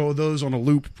you could show those on a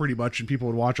loop pretty much, and people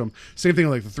would watch them. Same thing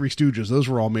like the Three Stooges; those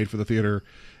were all made for the theater,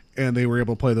 and they were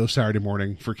able to play those Saturday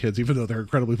morning for kids, even though they're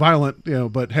incredibly violent.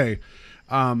 But hey,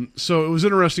 so it was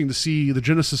interesting to see the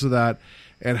genesis of that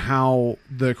and how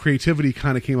the creativity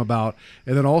kind of came about,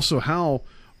 and then also how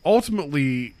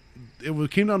ultimately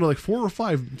it came down to like 4 or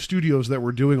 5 studios that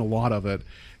were doing a lot of it,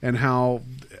 and how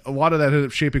a lot of that ended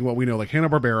up shaping what we know, like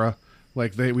Hanna-Barbera,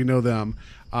 we know them,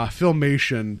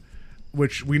 Filmation,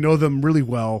 which we know them really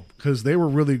well because they were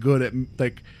really good at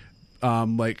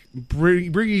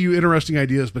bringing you interesting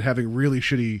ideas, but having really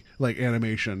shitty like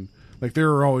animation. Like they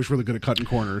were always really good at cutting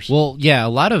corners. Well, yeah, a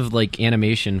lot of like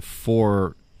animation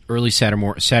for early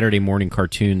Saturday morning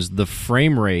cartoons, the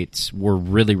frame rates were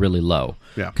really, really low.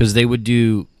 Yeah, because they would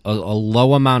do a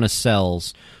low amount of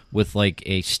cells with like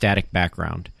a static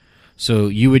background. So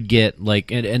you would get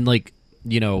like and like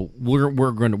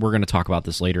we're going to talk about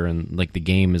this later, and like the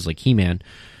game is like He-Man,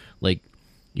 like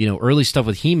early stuff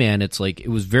with He-Man. It's like it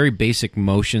was very basic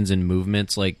motions and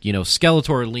movements. Like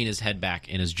Skeletor would lean his head back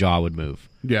and his jaw would move.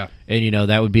 Yeah, and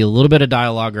that would be a little bit of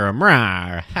dialogue or a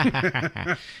mrah,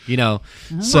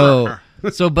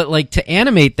 So, but like to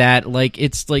animate that, like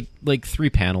it's like 3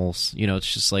 panels.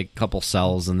 It's just like a couple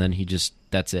cells, and then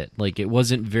that's it. Like it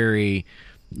wasn't very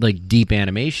like deep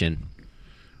animation.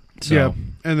 So. Yeah,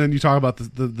 and then you talk about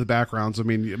the backgrounds. I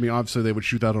mean, obviously they would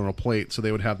shoot that on a plate, so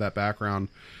they would have that background,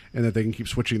 and that they can keep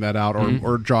switching that out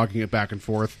or jogging it back and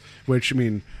forth. Which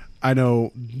I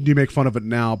know you make fun of it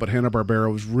now, but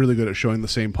Hanna-Barbera was really good at showing the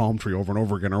same palm tree over and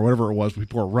over again, or whatever it was when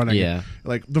people were running. Yeah.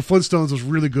 Like, the Flintstones was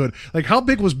really good. Like, how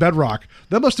big was Bedrock?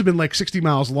 That must have been like 60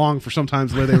 miles long for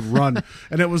sometimes the way they would run,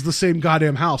 and it was the same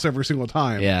goddamn house every single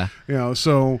time. Yeah.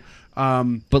 So...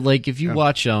 but, like, if you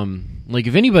watch... like,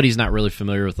 if anybody's not really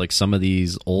familiar with, like, some of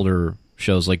these older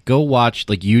shows, like, go watch...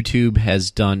 Like, YouTube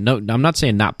has done... No, I'm not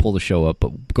saying not pull the show up,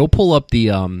 but go pull up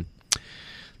the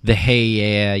Hey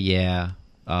Yeah...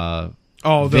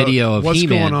 video of what's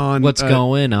He-Man, going on, what's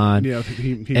going on,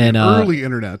 and early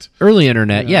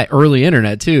internet, yeah, early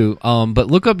internet too. But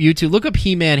look up YouTube, look up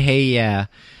He-Man, Hey Yeah,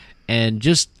 and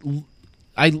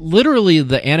literally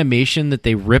the animation that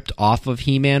they ripped off of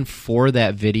He-Man for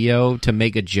that video to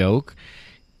make a joke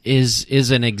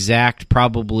is an exact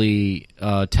probably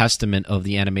testament of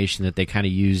the animation that they kind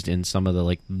of used in some of the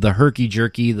like the herky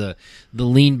jerky, the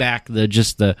lean back,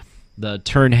 the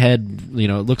turn head,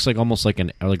 it looks like almost like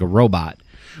a robot.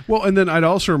 Well, and then I'd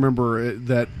also remember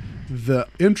that the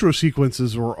intro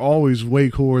sequences were always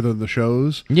way cooler than the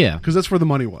shows. Yeah, because that's where the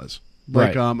money was.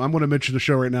 Like, right. I'm going to mention a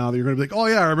show right now that you're going to be like, oh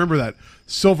yeah, I remember that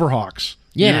Silverhawks.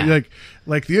 Yeah,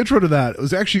 like the intro to that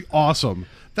was actually awesome.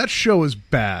 That show is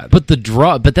bad. But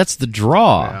that's the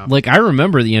draw. Yeah. Like, I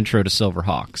remember the intro to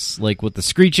Silverhawks, like with the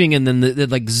screeching, and then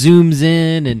it like zooms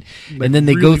in, and then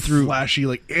they really go through flashy,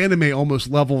 like anime almost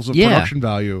levels of production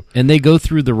value. And they go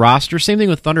through the roster. Same thing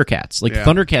with Thundercats. Like,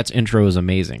 Thundercats intro is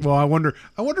amazing. Well, I wonder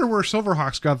where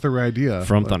Silverhawks got their idea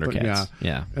from Thundercats.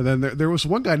 Yeah. And then there was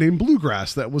one guy named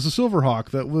Bluegrass that was a Silverhawk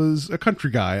that was a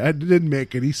country guy. It didn't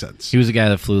make any sense. He was the guy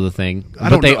that flew the thing.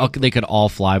 They could all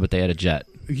fly, but they had a jet.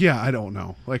 Yeah, I don't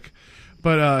know. But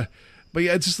yeah,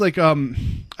 it's just like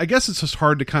I guess it's just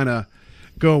hard to kind of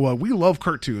go. We love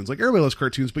cartoons, like everybody loves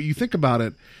cartoons, but you think about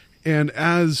it, and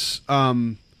as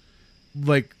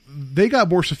like they got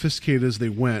more sophisticated as they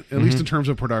went, at least in terms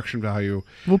of production value.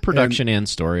 Well, production and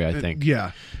story, I think.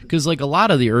 Yeah, because like a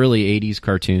lot of the early '80s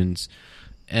cartoons,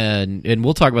 and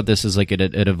we'll talk about this as like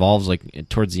it evolves like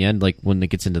towards the end, like when it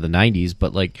gets into the '90s,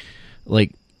 but like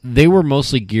they were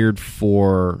mostly geared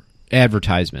for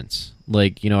advertisements.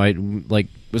 Like, I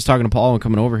was talking to Paul and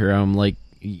coming over here, I'm like,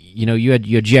 you know, you had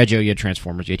G.I. Joe, you had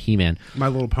Transformers, you had He-Man, My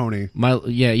Little Pony,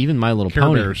 even My Little Care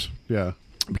Pony, Bears, yeah,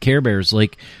 Care Bears.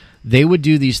 Like, they would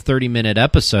do these 30-minute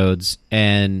episodes,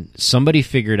 and somebody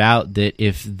figured out that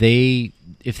if they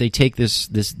take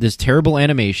this terrible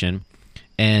animation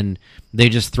and they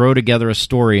just throw together a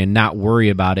story and not worry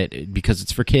about it because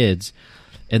it's for kids,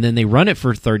 and then they run it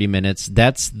for 30 minutes,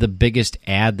 that's the biggest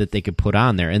ad that they could put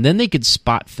on there. And then they could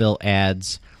spot fill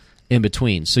ads in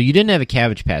between. So you didn't have a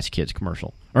Cabbage Patch Kids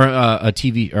commercial or a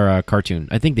TV or a cartoon.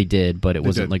 I think they did, but it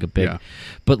wasn't like a big. Yeah.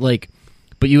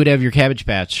 But you would have your Cabbage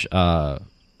Patch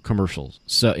commercials.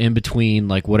 So in between,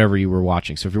 like, whatever you were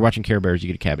watching. So if you're watching Care Bears, you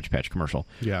get a Cabbage Patch commercial.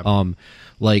 Yeah.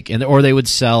 Or they would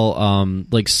sell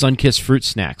like Sunkist fruit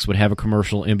snacks would have a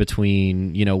commercial in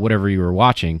between, you know, whatever you were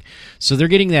watching. So they're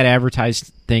getting that advertised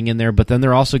thing in there, but then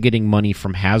they're also getting money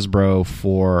from Hasbro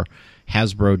for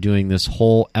Hasbro doing this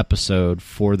whole episode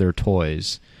for their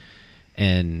toys.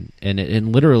 And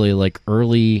literally, like,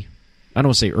 early, I don't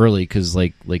want to say early because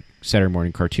like Saturday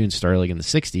morning cartoons started like in the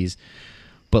 60s,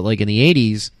 but like in the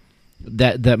 80s,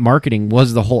 that marketing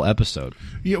was the whole episode.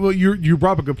 Yeah, well, you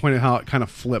brought up a good point of how it kind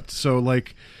of flipped. So,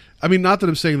 like, I mean, not that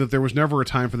I'm saying that there was never a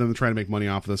time for them to try to make money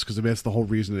off of this, because that's the whole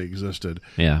reason it existed.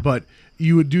 Yeah. But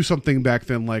you would do something back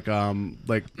then, like you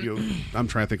know, I'm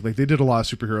trying to think, like, they did a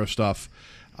lot of superhero stuff,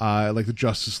 like the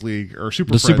Justice League or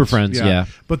Super Friends, yeah.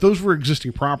 But those were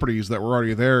existing properties that were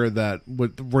already there that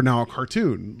were now a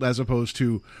cartoon, as opposed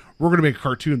to, we're going to make a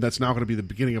cartoon that's now going to be the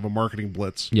beginning of a marketing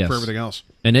blitz for everything else.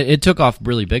 And it took off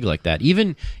really big like that.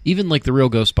 Even like the real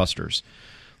Ghostbusters,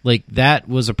 like, that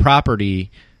was a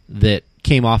property that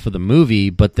came off of the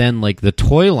movie, but then like the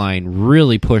toy line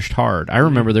really pushed hard. I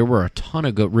remember there were a ton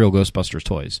of real Ghostbusters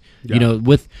toys, you know,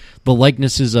 with the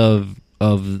likenesses of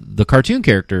the cartoon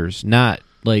characters, not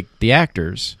like the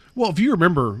actors. Well, if you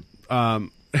remember,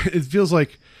 it feels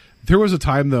like there was a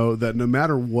time, though, that no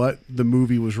matter what the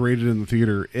movie was rated in the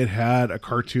theater, it had a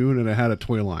cartoon and it had a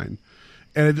toy line.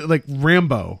 And like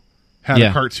Rambo had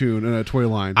a cartoon and a toy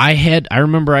line. I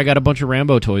remember I got a bunch of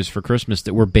Rambo toys for Christmas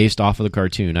that were based off of the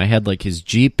cartoon. I had like his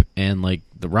Jeep and like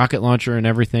the rocket launcher and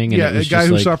everything. And yeah, it was a guy just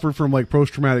who like, suffered from like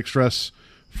post-traumatic stress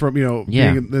from, you know,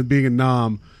 being in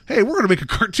Nam. Hey, we're going to make a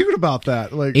cartoon about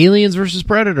that. Like Aliens versus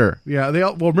Predator. Yeah,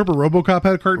 remember RoboCop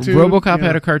had a cartoon? RoboCop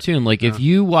had a cartoon. Like, if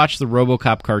you watch the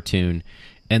RoboCop cartoon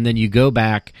and then you go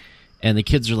back and the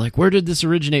kids are like, where did this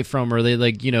originate from? Or they,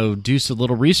 like, you know, do some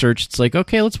little research. It's like,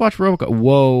 okay, let's watch RoboCop.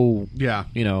 Whoa. Yeah.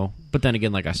 You know, but then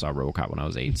again, like, I saw RoboCop when I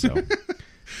was 8, so.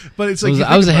 But it's like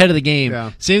I was ahead of the game.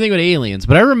 Yeah. Same thing with Aliens.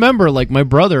 But I remember, like, I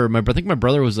think my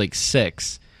brother was like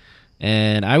 6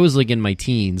 and I was like in my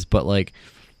teens, but like,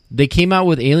 they came out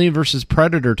with Alien versus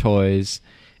Predator toys,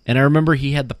 and I remember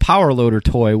he had the Power Loader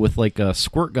toy with like a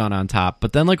squirt gun on top,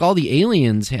 but then like all the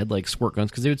aliens had like squirt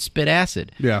guns because they would spit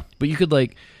acid. Yeah. But you could,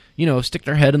 like, you know, stick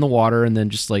their head in the water and then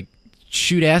just like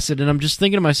shoot acid, and I'm just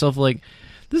thinking to myself, like,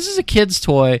 this is a kid's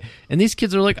toy, and these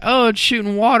kids are like, oh, it's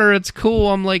shooting water, it's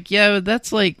cool. I'm like, yeah, but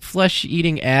that's like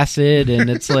flesh-eating acid, and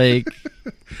it's like...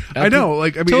 I know,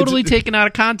 like, I mean... Totally taken out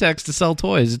of context to sell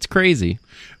toys. It's crazy.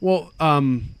 Well,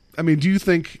 I mean, do you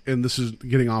think, and this is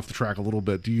getting off the track a little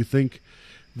bit, do you think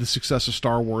the success of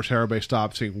Star Wars, everybody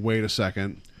stopped saying, wait a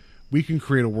second, we can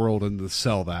create a world and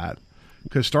sell that?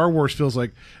 Because Star Wars feels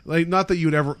like not that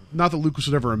Lucas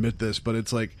would ever admit this, but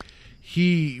it's like,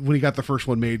 when he got the first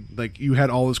one made, like, you had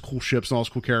all his cool ships and all his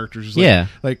cool characters. Like,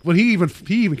 like, when he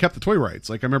even kept the toy rights.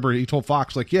 Like, I remember he told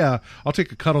Fox, like, yeah, I'll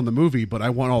take a cut on the movie, but I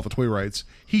want all the toy rights.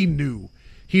 He knew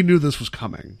this was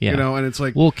coming, you know, and it's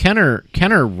like... Well, Kenner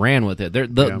ran with it.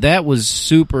 That was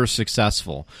super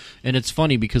successful. And it's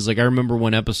funny because, like, I remember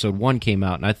when Episode 1 came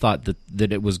out, and I thought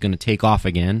that it was going to take off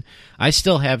again. I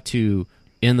still have 2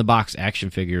 in-the-box action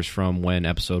figures from when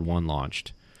Episode 1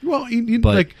 launched. Well,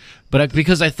 but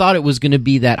because I thought it was going to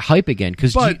be that hype again.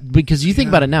 Because you think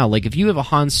about it now, like, if you have a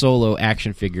Han Solo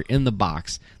action figure in the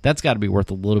box, that's got to be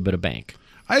worth a little bit of bank.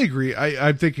 I agree.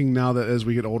 I'm thinking now that as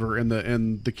we get older, and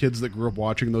the kids that grew up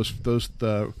watching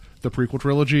the prequel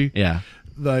trilogy,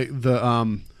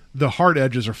 the hard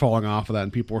edges are falling off of that,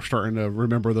 and people are starting to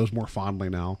remember those more fondly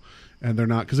now, and they're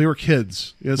not, because they were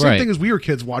kids. You know, same thing as we were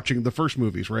kids watching the first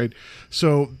movies, right?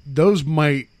 So those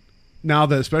might, now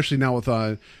that, especially now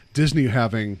with Disney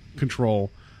having control,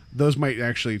 those might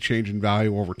actually change in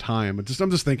value over time. I'm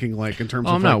just thinking, like, in terms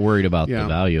of... I'm not worried about the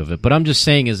value of it, but I'm just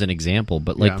saying as an example.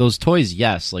 But, like, those toys,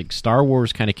 yes, like, Star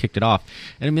Wars kind of kicked it off.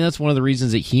 And, I mean, that's one of the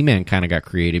reasons that He-Man kind of got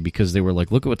created, because they were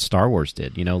like, look at what Star Wars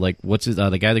did. You know, like,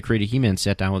 the guy that created He-Man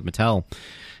sat down with Mattel,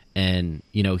 and,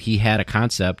 you know, he had a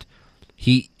concept.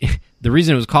 The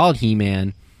reason it was called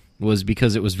He-Man was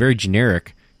because it was very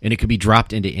generic, and it could be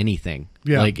dropped into anything.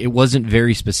 Yeah. Like, it wasn't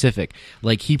very specific.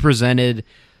 Like, he presented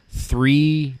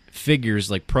 3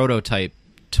 figures, like prototype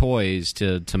toys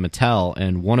to Mattel,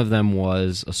 and one of them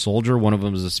was a soldier, one of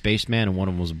them was a spaceman, and one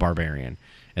of them was a barbarian.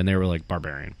 And they were like,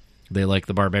 barbarian. They liked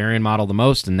the barbarian model the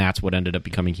most, and that's what ended up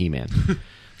becoming He-Man.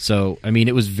 So, I mean,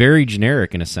 it was very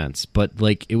generic in a sense, but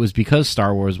like, it was because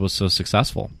Star Wars was so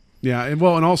successful. Yeah, and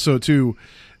also too,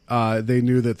 they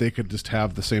knew that they could just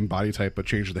have the same body type but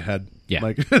change the head. Yeah.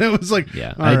 Like it was like,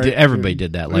 yeah, all right. everybody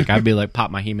did that. Like, I'd be like, pop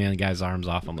my He-Man guy's arms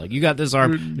off. I'm like, you got this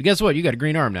arm. But guess what? You got a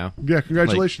green arm now. Yeah,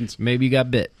 congratulations. Like, maybe you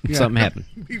got bit. Yeah. Something happened.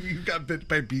 You got bit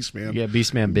by Beastman. Yeah,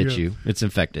 Beastman bit Yeah. you. It's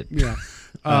infected. Yeah.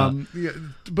 Yeah,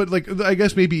 but like, I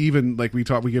guess maybe even like we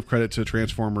give credit to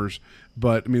Transformers,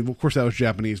 but I mean, of course that was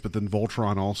Japanese, but then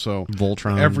Voltron also.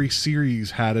 Voltron. Every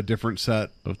series had a different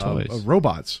set of toys, of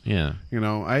robots. Yeah, you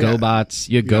know, GoBots.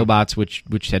 You had GoBots,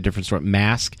 which had different sort.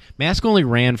 Mask only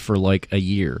ran for like a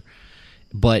year,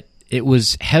 but it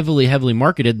was heavily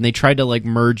marketed, and they tried to like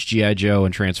merge G.I. Joe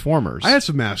and Transformers. I had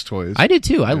some Mask toys. I did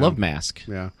too. I loved Mask.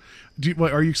 Yeah.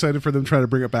 Are you excited for them trying to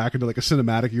bring it back into like a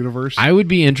cinematic universe? I would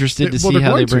be interested to see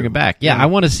how they bring it back. Yeah, I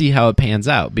want to see how it pans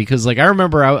out, because like I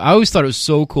remember I always thought it was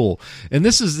so cool. And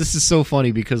this is so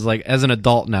funny because like as an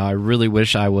adult now, I really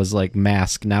wish I was like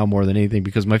Mask now more than anything,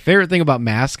 because my favorite thing about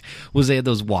Mask was they had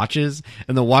those watches,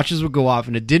 and the watches would go off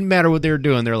and it didn't matter what they were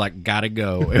doing. They're like, gotta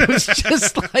go. It was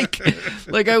just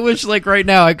like I wish like right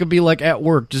now I could be like at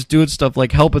work just doing stuff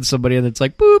like helping somebody, and it's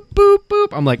like boop boop boop.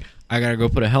 I'm like, I gotta go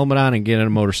put a helmet on and get in a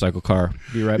motorcycle car.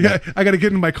 Be right back. I gotta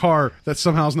get in my car that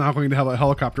somehow is now going to have a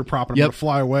helicopter prop and I'm gonna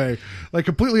fly away. Like,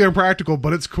 completely impractical,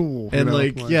 but it's cool. And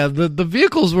the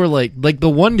vehicles were like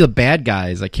the bad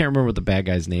guys. I can't remember what the bad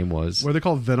guy's name was. Were they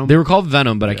called Venom? They were called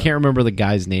Venom, but I can't remember the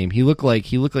guy's name. He looked like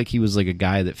he was like a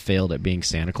guy that failed at being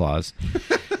Santa Claus.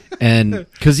 And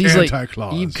because he's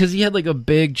because he had like a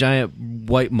big giant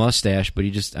white mustache, but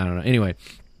he just, I don't know. Anyway.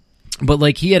 But,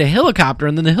 like, he had a helicopter,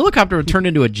 and then the helicopter would turn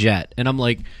into a jet. And I'm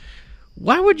like,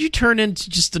 why would you turn into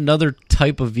just another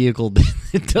type of vehicle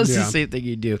that does the same thing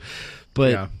you do?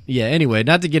 But, yeah, anyway,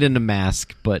 not to get into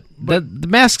Mask, but the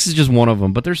Masks is just one of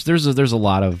them. But there's a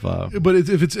lot of... But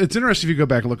it's interesting if you go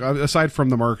back and look, aside from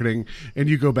the marketing, and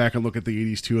you go back and look at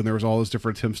the 80s, too, and there was all those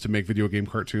different attempts to make video game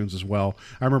cartoons as well.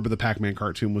 I remember the Pac-Man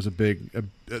cartoon was a big...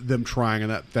 them trying,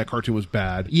 and that cartoon was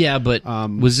bad. Yeah, but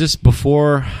was this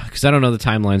before... Because I don't know the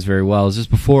timelines very well. Is this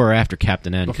before or after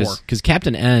Captain N? Because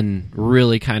Captain N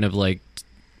really kind of like...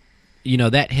 You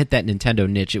know, that hit that Nintendo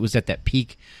niche. It was at that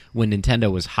peak when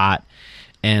Nintendo was hot.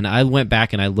 And I went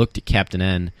back and I looked at Captain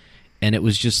N, and it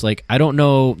was just like, I don't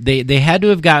know. They had to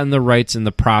have gotten the rights and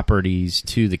the properties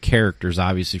to the characters,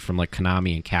 obviously, from like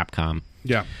Konami and Capcom.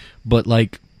 Yeah. But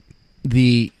like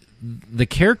the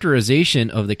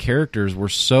characterization of the characters were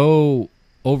so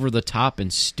over the top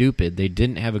and stupid. They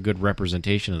didn't have a good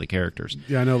representation of the characters.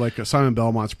 Yeah, I know, like Simon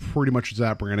Belmont's pretty much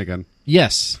Zap Brannigan.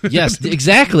 Yes,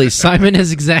 exactly. Simon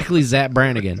is exactly Zap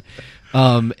Brannigan.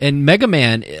 And Mega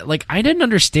Man, like, I didn't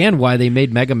understand why they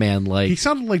made Mega Man like... He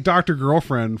sounded like Dr.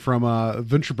 Girlfriend from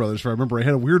Venture Brothers, if I remember. He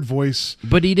had a weird voice.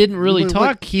 But he didn't really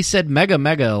talk. He said Mega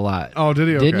a lot. Oh, did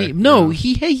he? Okay. Didn't he? No,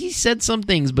 he said some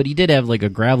things, but he did have like a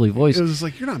gravelly voice. It was just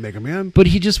like, you're not Mega Man. But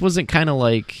he just wasn't kind of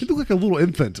like... He looked like a little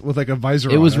infant with like a visor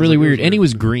on. It was really weird. And he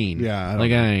was green. Yeah. I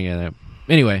didn't get that.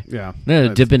 Anyway,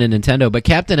 dip into Nintendo, but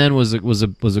Captain N was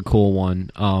a cool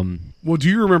one. Well, do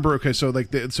you remember? Okay, so like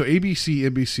so ABC,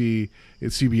 NBC, and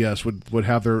CBS would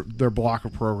have their block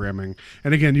of programming,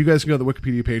 and again, you guys can go to the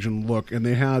Wikipedia page and look, and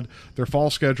they had their fall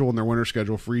schedule and their winter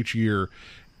schedule for each year.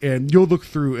 And you'll look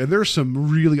through, and there's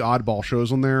some really oddball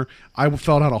shows on there. I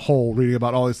fell out a hole reading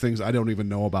about all these things I don't even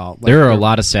know about. Like, there are a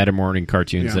lot of Saturday morning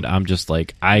cartoons that I'm just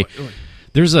like,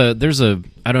 there's a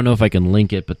I don't know if I can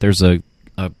link it, but there's a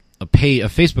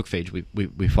Facebook page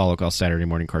we follow called Saturday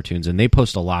Morning Cartoons, and they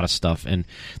post a lot of stuff, and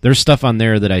there's stuff on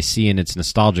there that I see and it's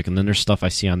nostalgic, and then there's stuff I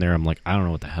see on there I'm like, I don't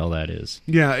know what the hell that is.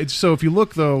 Yeah, so if you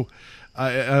look though,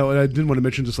 I didn't want to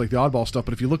mention just like the oddball stuff,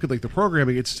 but if you look at like the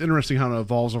programming, it's interesting how it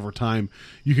evolves over time.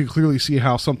 You can clearly see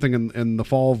how something in the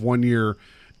fall of one year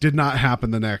did not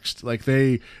happen the next. Like,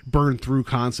 they burned through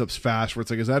concepts fast where it's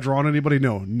like, is that drawing anybody?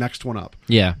 No, next one up.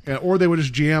 Yeah. Or they would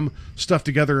just jam stuff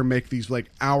together and make these like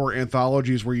hour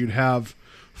anthologies where you'd have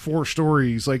 4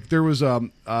 stories. Like, there was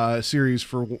a series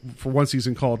for one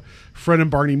season called Fred and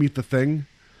Barney Meet the Thing,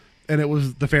 and it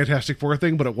was the Fantastic Four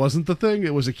thing, but it wasn't the thing.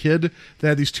 It was a kid that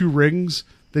had these 2 rings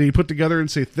that he put together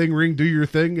and say, thing, ring, do your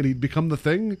thing, and he'd become the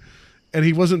thing. And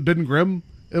he wasn't Ben Grimm.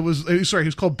 It was he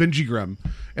was called Benji Grimm,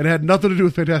 and it had nothing to do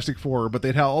with Fantastic Four. But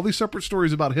they'd have all these separate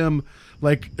stories about him,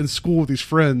 like in school with these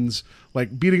friends,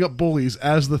 like beating up bullies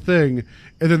as the Thing,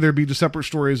 and then there'd be just separate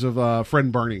stories of Fred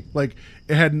and Barney. Like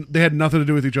they had nothing to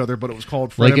do with each other, but it was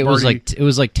called Fred and Barney. It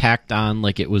was like tacked on,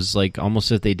 like it was like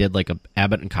almost if they did like a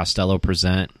Abbott and Costello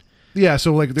present. Yeah,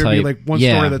 so like there'd be like one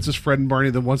Yeah. story that's just Fred and Barney,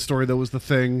 then one story that was the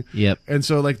Thing. Yep. And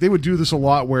so like they would do this a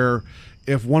lot where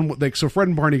if one like so Fred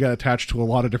and Barney got attached to a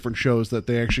lot of different shows that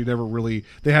they actually never really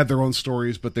they had their own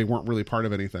stories, but they weren't really part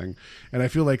of anything. And I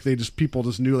feel like people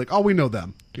just knew like, oh, we know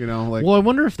them, you know. Like, well, I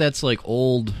wonder if that's like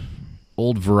old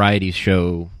variety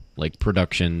show like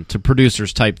production to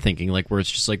producers type thinking, like where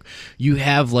it's just like you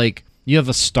have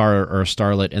a star or a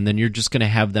starlet, and then you're just going to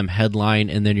have them headline,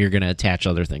 and then you're going to attach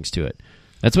other things to it.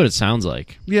 That's what it sounds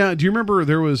like. Yeah. Do you remember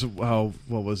there was what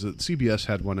was it? CBS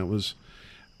had one. It was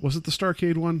it the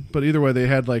Starcade one? But either way, they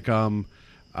had like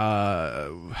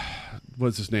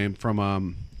what's his name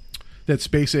from they had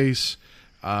Space Ace.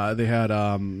 They had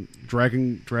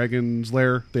Dragon's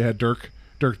Lair. They had Dirk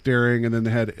Daring, and then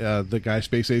they had the guy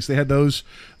Space Ace. They had those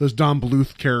Don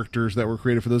Bluth characters that were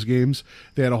created for those games.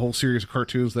 They had a whole series of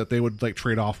cartoons that they would like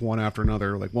trade off one after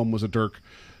another. Like one was a Dirk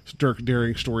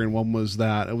Daring story, and one was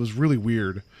that. It was really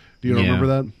weird. Do you remember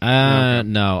that? Okay.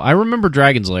 No, I remember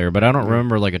Dragon's Lair, but I don't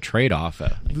remember like a trade off.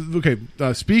 Okay,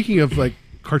 speaking of like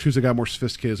cartoons that got more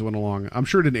sophisticated as it went along, I'm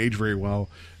sure it didn't age very well,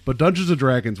 but Dungeons and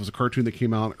Dragons was a cartoon that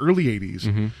came out in early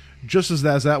 '80s, just as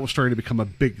that was starting to become a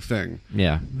big thing.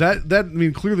 Yeah, that I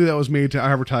mean, clearly that was made to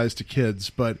advertise to kids,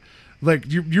 but like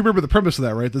you remember the premise of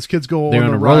that, right? These kids go they're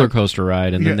on a roller coaster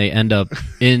ride, and then they end up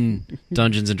in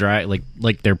Dungeons and Dragons,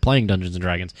 like they're playing Dungeons and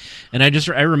Dragons. And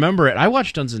I remember it. I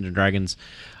watched Dungeons and Dragons.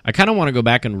 I kind of want to go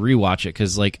back and rewatch it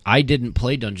because like I didn't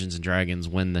play Dungeons and Dragons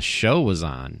when the show was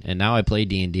on, and now I play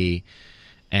D&D,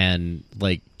 and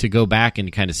like to go back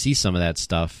and kind of see some of that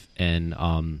stuff. And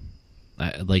I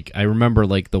remember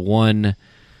like the one.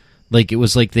 Like, it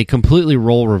was like they completely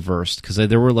role reversed because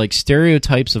there were, like,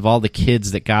 stereotypes of all the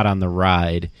kids that got on the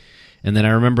ride. And then I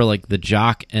remember, like, the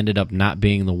jock ended up not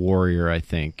being the warrior, I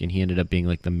think. And he ended up being,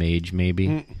 like, the mage,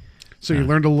 maybe. So you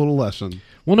learned a little lesson.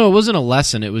 Well, no, it wasn't a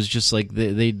lesson. It was just, like,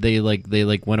 they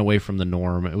went away from the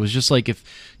norm. It was just like if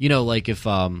the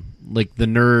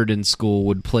nerd in school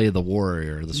would play the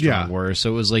warrior, the strong warrior.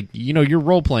 So it was like, you're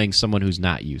role-playing someone who's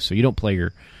not you. So you don't play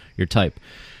your type.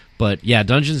 But yeah,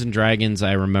 Dungeons and Dragons,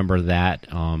 I remember that.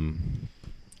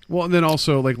 Well, and then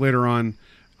also like later on,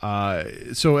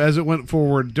 so as it went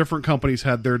forward, different companies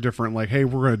had their different like, hey,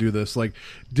 we're going to do this. Like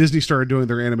Disney started doing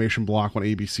their animation block on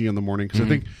ABC in the morning because I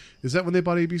think is that when they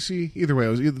bought ABC? Either way, it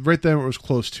was right then. It was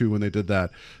close to when they did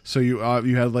that. So you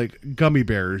had like Gummy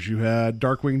Bears, you had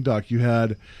Darkwing Duck,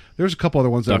 there's a couple other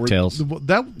ones DuckTales.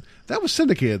 that was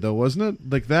syndicated though, wasn't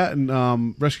it? Like that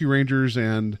and Rescue Rangers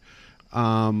and.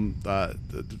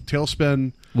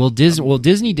 Tailspin. Well,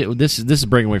 Disney did this. This is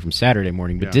breaking away from Saturday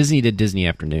morning, but Disney did Disney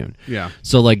Afternoon. Yeah.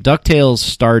 So like DuckTales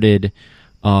started.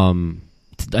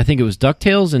 I think it was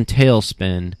DuckTales and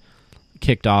Tailspin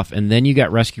kicked off, and then you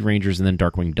got Rescue Rangers and then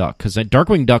Darkwing Duck because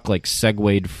Darkwing Duck like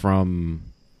segued from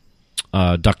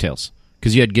DuckTales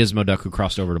because you had Gizmo Duck who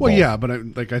crossed over to. Well, Bolt. yeah,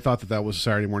 but I thought that was a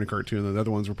Saturday morning cartoon, and the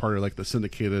other ones were part of like the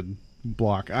syndicated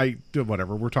block.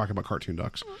 Whatever. We're talking about cartoon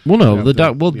ducks. Well, no,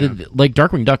 like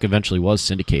Darkwing Duck eventually was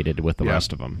syndicated with the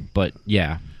rest of them, but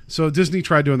yeah. So Disney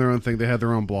tried doing their own thing. They had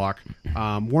their own block.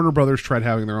 Warner Brothers tried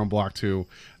having their own block too.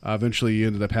 Eventually, you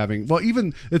ended up having. Well,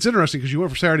 even it's interesting because you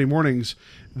went for Saturday mornings.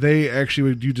 They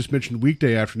actually, you just mentioned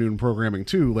weekday afternoon programming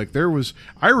too. Like there was,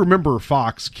 I remember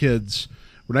Fox Kids.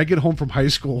 When I get home from high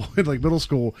school and like middle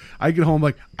school, I get home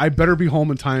like I better be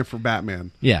home in time for Batman.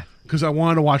 Yeah. Because I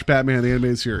wanted to watch Batman the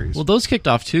animated series. Well, those kicked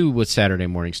off too with Saturday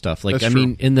morning stuff. Like, That's I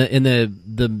mean, in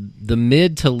the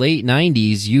mid to late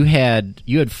 '90s, you had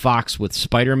Fox with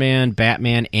Spider-Man,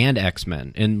 Batman, and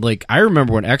X-Men. And like, I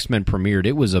remember when X-Men premiered,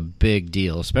 it was a big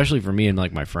deal, especially for me and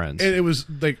like my friends. And it was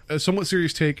like a somewhat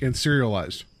serious take and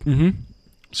serialized. Mm-hmm.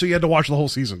 So you had to watch the whole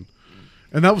season,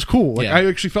 and that was cool. Like Yeah. I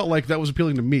actually felt like that was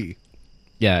appealing to me.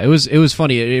 Yeah, it was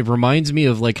funny. It reminds me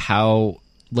of like how.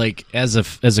 Like as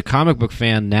a comic book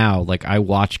fan now, like I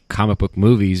watch comic book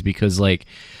movies because like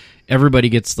everybody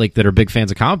gets like that are big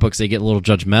fans of comic books. They get a little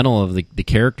judgmental of the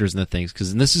characters and the things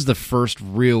because this is the first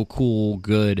real cool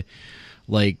good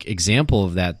like example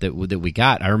of that we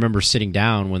got. I remember sitting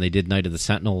down when they did Night of the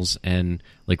Sentinels and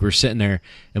like we were sitting there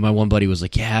and my one buddy was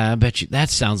like, "Yeah, I bet you that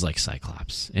sounds like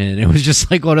Cyclops," and it was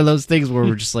just like one of those things where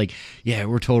we're just like, "Yeah,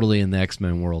 we're totally in the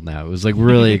X-Men world now." It was like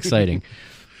really exciting,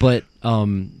 but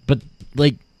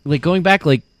like going back,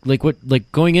 like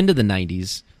going into the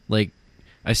 90s, like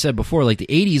I said before, like the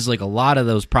 80s, like a lot of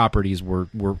those properties were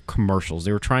commercials.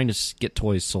 They were trying to get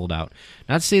toys sold out.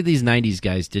 Not to say these 90s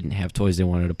guys didn't have toys they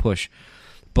wanted to push,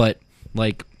 but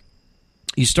like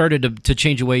you started to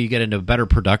change the way you get into better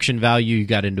production value. You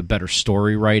got into better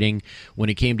story writing. When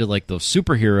it came to like those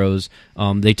superheroes,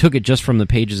 they took it just from the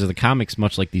pages of the comics,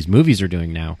 much like these movies are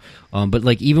doing now. But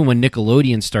like even when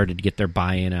Nickelodeon started to get their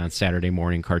buy-in on Saturday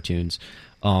morning cartoons,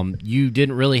 you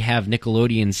didn't really have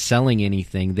Nickelodeon selling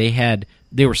anything.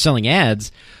 They were selling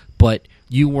ads, but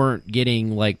you weren't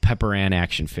getting like Pepper Ann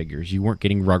action figures. You weren't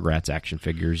getting Rugrats action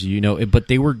figures. But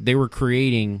they were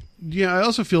creating. Yeah, I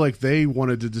also feel like they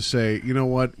wanted to just say, you know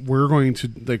what, we're going to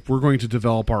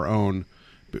develop our own,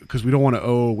 because we don't want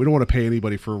to pay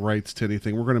anybody for rights to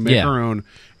anything. We're going to make our own,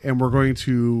 and we're going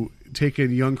to take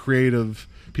in young creative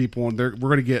people, and we're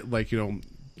going to get like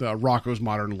Rocko's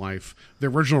Modern Life, the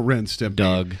original Ren and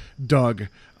Stimpy, Doug.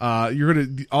 You're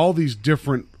going to all these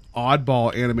different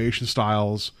oddball animation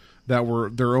styles that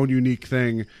were their own unique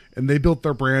thing, and they built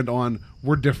their brand on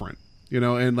we're different.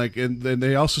 And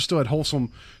they also still had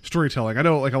wholesome storytelling. I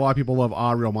know like a lot of people love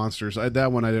Odd Real Monsters.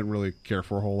 That one I didn't really care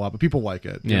for a whole lot, but people like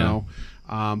it. You know.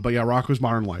 But yeah, Rocko's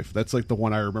Modern Life. That's like the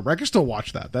one I remember. I can still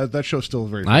watch that. That show's still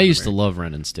very. I used to love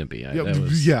Ren and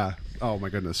Stimpy. Yeah. Oh my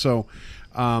goodness. So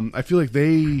I feel like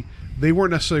they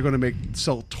weren't necessarily going to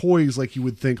sell toys like you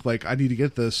would think. Like I need to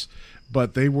get this,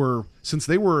 but since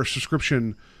they were a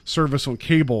subscription service on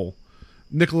cable.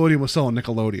 Nickelodeon was selling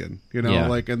Nickelodeon,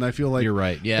 and I feel like you're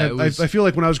right. Yeah, I feel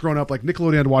like when I was growing up, like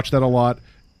Nickelodeon, I'd watch that a lot,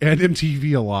 and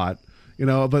MTV a lot,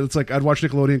 But it's like I'd watch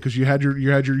Nickelodeon because you had your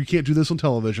you can't do this on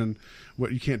television.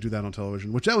 You can't do that on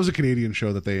television, which that was a Canadian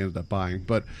show that they ended up buying.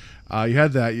 But you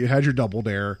had that. You had your Double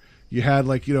Dare. You had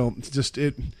just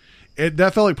it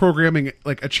that felt like programming,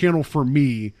 like a channel for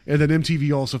me, and then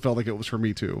MTV also felt like it was for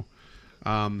me too.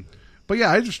 But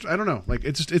yeah, I don't know. Like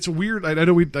it's weird. I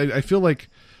know I feel like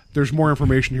there's more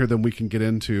information here than we can get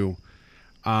into.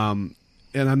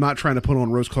 And I'm not trying to put on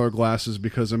rose-colored glasses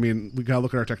because, I mean, we got to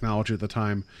look at our technology at the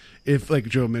time. If, like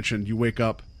Joe mentioned, you wake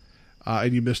up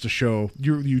and you missed a show,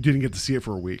 you didn't get to see it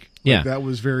for a week. Yeah. That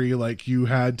was very, you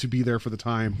had to be there for the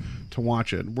time to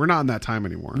watch it. We're not in that time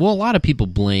anymore. Well, a lot of people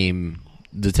blame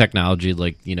the technology,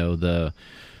 the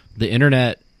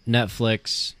internet,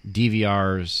 Netflix,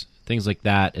 DVRs, things like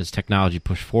that as technology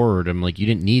pushed forward. I'm like, you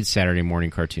didn't need Saturday morning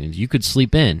cartoons. You could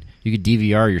sleep in. You could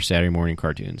DVR your Saturday morning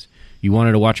cartoons. You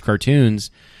wanted to watch cartoons,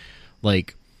 they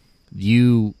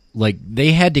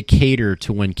had to cater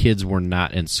to when kids were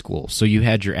not in school. So you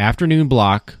had your afternoon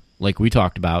block, like we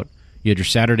talked about. You had your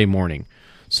Saturday morning.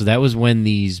 So that was when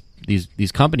these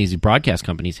companies, these broadcast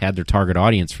companies, had their target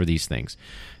audience for these things.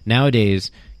 Nowadays,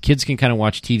 kids can kind of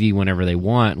watch TV whenever they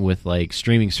want with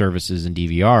streaming services and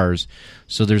DVRs.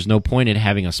 So there's no point in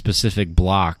having a specific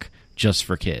block just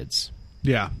for kids.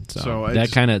 Yeah. So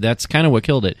that's kind of what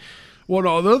killed it. Well,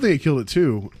 no, the other thing that killed it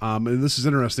too, and this is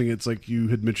interesting. It's like you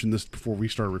had mentioned this before we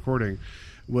started recording,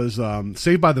 was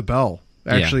Saved by the Bell.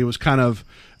 Actually, It was kind of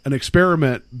an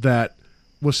experiment that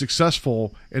was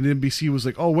successful, and NBC was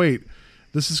like, "Oh, wait,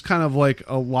 this is kind of like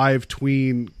a live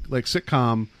tween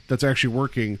sitcom that's actually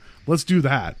working. Let's do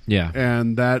that." Yeah,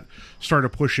 and that started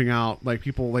pushing out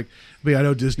people I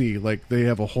know Disney they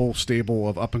have a whole stable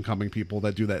of up and coming people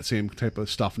that do that same type of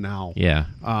stuff now. Yeah,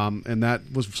 and that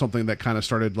was something that kind of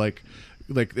started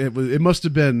it must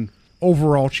have been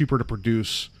overall cheaper to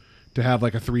produce to have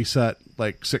a 3-set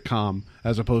sitcom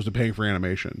as opposed to paying for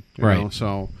animation. You know?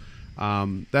 So.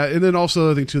 That, and then also the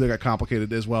other thing too that got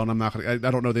complicated as well, and I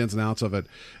don't know the ins and outs of it,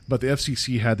 but the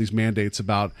FCC had these mandates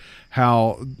about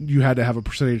how you had to have a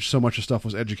percentage, so much of stuff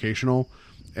was educational,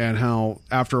 and how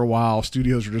after a while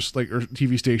studios or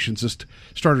TV stations just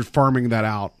started farming that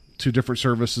out to different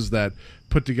services that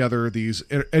put together these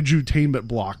edutainment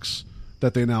blocks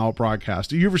that they now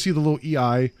broadcast. Do you ever see the little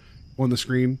EI on the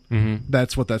screen? Mm-hmm.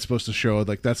 That's what that's supposed to show.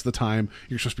 That's the time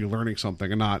you're supposed to be learning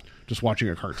something and not just watching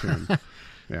a cartoon.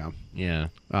 Yeah.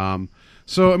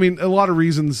 So, I mean, a lot of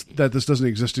reasons that this doesn't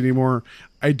exist anymore.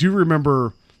 I do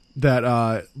remember that,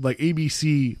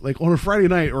 ABC, on a Friday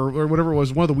night or whatever it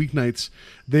was, one of the weeknights,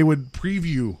 they would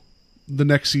preview the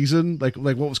next season, what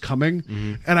was coming.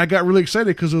 Mm-hmm. And I got really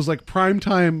excited because it was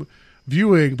primetime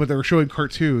viewing, but they were showing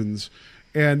cartoons.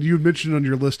 And you mentioned on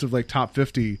your list of top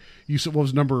 50, you said what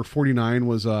was number 49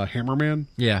 was Hammerman.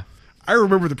 Yeah. I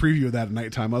remember the preview of that at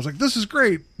nighttime. I was like, this is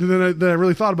great. And then I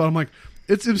really thought about it. I'm like,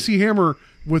 it's MC Hammer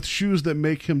with shoes that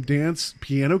make him dance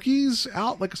piano keys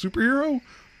out like a superhero.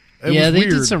 They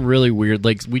did some really weird.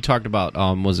 We talked about.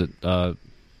 Was it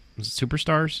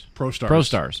Superstars? Pro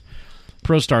Stars.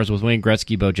 Pro Stars with Wayne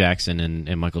Gretzky, Bo Jackson,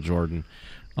 and Michael Jordan.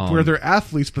 where they're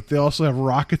athletes, but they also have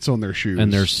rockets on their shoes.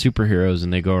 And they're superheroes,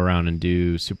 and they go around and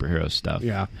do superhero stuff.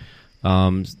 Yeah.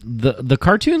 The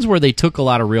cartoons where they took a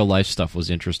lot of real life stuff was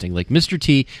interesting. Like Mr.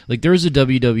 T, like there was a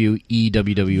WWE,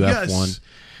 WWF one.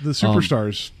 The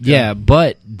Superstars. Yeah,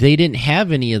 but they didn't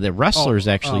have any of the wrestlers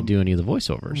actually do any of the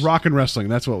voiceovers. Rock and Wrestling,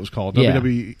 that's what it was called. Yeah.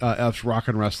 WWF's Rock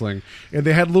and Wrestling. And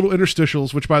they had little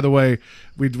interstitials, which, by the way,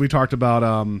 we talked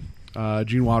about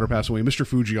Gene Wilder passed away. Mr.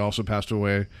 Fuji also passed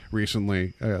away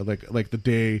recently, like the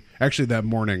day, actually that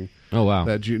morning. Oh, wow.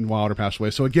 That Gene Wilder passed away.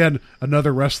 So, again,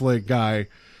 another wrestling guy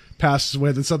passes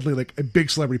away, then suddenly like a big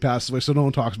celebrity passes away, so no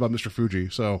one talks about Mr. Fuji.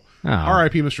 So,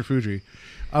 R.I.P. Mr. Fuji.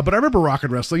 But I remember Rock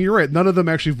and Wrestling. You're right. None of them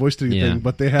actually voiced anything,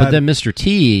 but they had. But then Mr.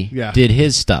 T did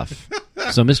his stuff.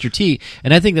 So Mr. T,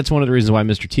 and I think that's one of the reasons why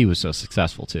Mr. T was so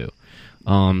successful too.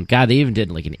 God, they even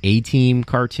did like an A-Team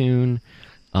cartoon.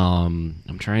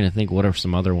 I'm trying to think what are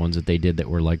some other ones that they did that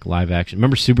were like live action.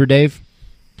 Remember Super Dave?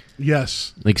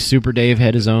 Yes. Like Super Dave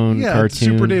had his own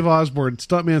cartoon. Super Dave Osborne,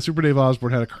 stuntman Super Dave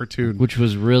Osborne had a cartoon, which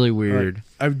was really weird.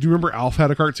 Do you remember Alf had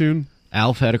a cartoon?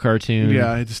 Alf had a cartoon.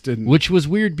 Yeah, I just didn't. Which was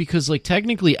weird because, like,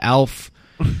 technically Alf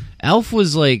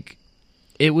was, like,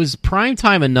 it was prime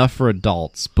time enough for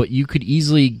adults, but you could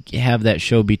easily have that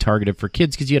show be targeted for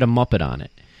kids because you had a Muppet on it.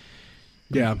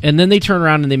 Yeah. And then they turn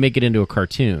around and they make it into a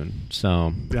cartoon,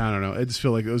 so. Yeah, I don't know. I just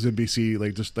feel like it was NBC,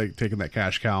 like, just, like, taking that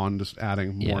cash cow and just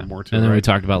adding more and more to it. And then we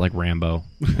talked about, like, Rambo,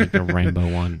 like the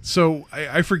Rambo one. So,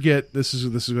 I forget, this is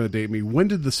going to date me. When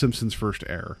did The Simpsons first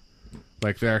air?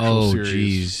 Like the actual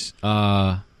series.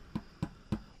 Oh, jeez.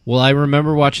 Well, I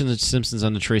remember watching The Simpsons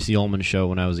on the Tracy Ullman show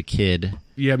when I was a kid.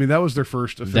 Yeah, I mean, that was their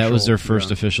first official. That was their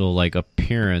first official, like,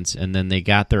 appearance, and then they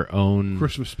got their own...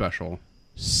 Christmas special.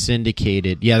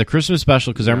 Syndicated. Yeah, the Christmas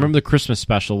special, because I remember the Christmas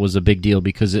special was a big deal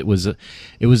because it was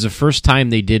the first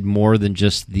time they did more than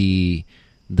just the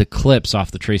clips off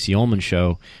the Tracy Ullman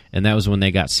show, and that was when they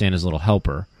got Santa's Little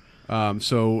Helper.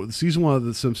 So season 1 of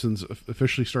The Simpsons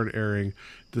officially started airing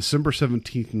December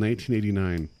 17th,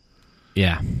 1989.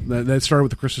 Yeah. That started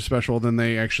with the Christmas special. Then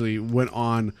they actually went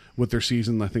on with their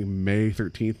season, I think, May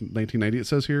 13th, 1990, it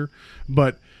says here.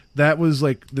 But that was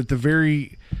like the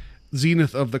very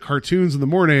zenith of the cartoons in the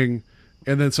morning,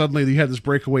 and then suddenly you had this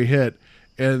breakaway hit.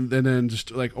 And then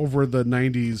just like over the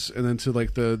 90s and then to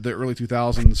like the early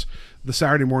 2000s, the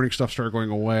Saturday morning stuff started going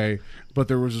away, but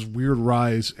there was this weird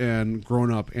rise in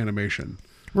grown-up animation.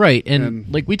 Right,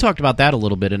 and like we talked about that a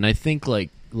little bit, and I think like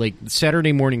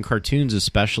Saturday morning cartoons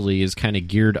especially is kind of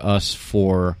geared us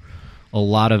for a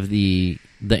lot of the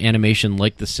animation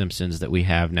like The Simpsons that we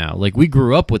have now. Like we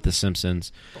grew up with The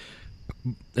Simpsons,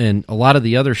 and a lot of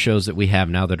the other shows that we have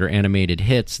now that are animated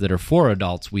hits that are for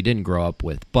adults we didn't grow up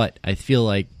with. But I feel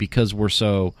like because we're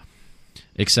so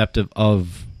acceptive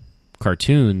of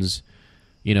cartoons,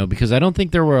 you know, because I don't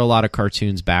think there were a lot of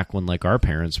cartoons back when like our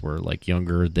parents were like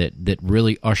younger that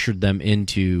really ushered them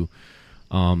into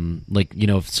like, you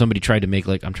know, if somebody tried to make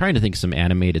like, I'm trying to think of some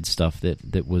animated stuff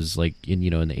that was like in,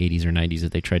 you know, in the 80s or 90s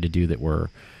that they tried to do that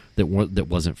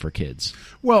wasn't for kids.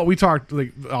 Well, we talked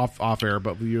like off air,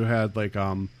 but you had like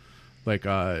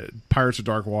Pirates of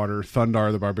Dark Water,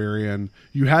 Thundar the Barbarian.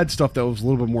 You had stuff that was a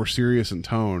little bit more serious in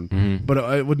tone, but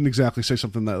I wouldn't exactly say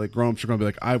something that like grown-ups are going to be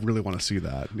like, I really want to see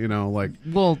that, you know, like.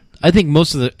 Well, I think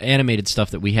most of the animated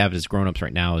stuff that we have as grown-ups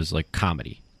right now is like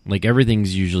comedy. Like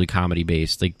everything's usually comedy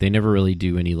based. Like they never really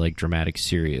do any like dramatic,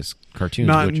 serious cartoons.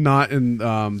 Not in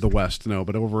the West, no,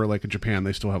 but over like in Japan,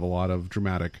 they still have a lot of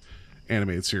dramatic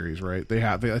animated series, right? They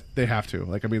have to.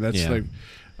 Like, I mean, that's like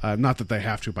not that they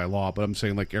have to by law, but I'm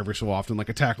saying like every so often, like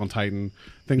Attack on Titan,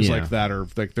 things like that are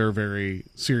like they're very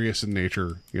serious in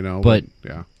nature, you know. But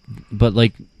but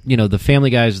like, you know, the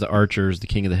Family Guys, the Archers, the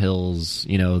King of the Hills,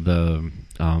 you know, the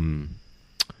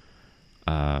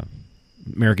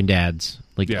American Dads,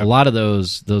 like a lot of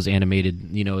those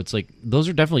animated, you know, it's like those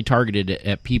are definitely targeted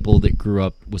at people that grew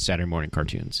up with Saturday morning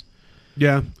cartoons.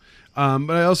 Yeah.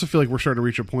 But I also feel like we're starting to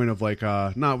reach a point of like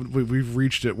we've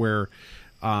reached it where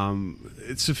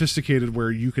it's sophisticated,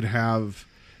 where you could have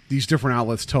these different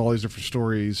outlets tell all these different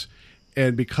stories,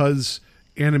 and because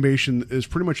animation is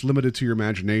pretty much limited to your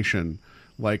imagination,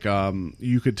 like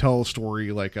you could tell a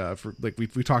story like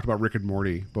we talked about Rick and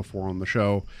Morty before on the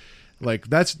show. Like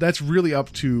that's really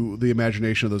up to the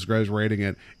imagination of those guys writing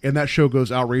it, and that show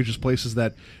goes outrageous places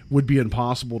that would be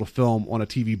impossible to film on a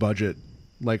TV budget,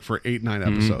 like for 8-9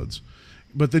 episodes.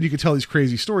 But then you could tell these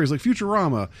crazy stories like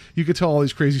Futurama. You could tell all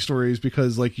these crazy stories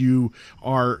because like you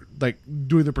are like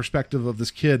doing the perspective of this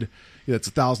kid that's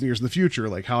 1,000 years in the future.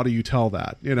 Like, how do you tell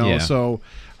that? You know. So,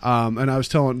 and I was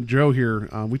telling Joe here,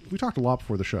 we talked a lot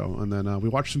before the show, and then we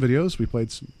watched some videos.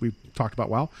 We talked about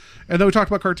WoW, and then we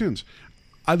talked about cartoons.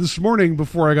 this morning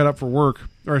before I got up for work,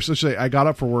 or essentially I got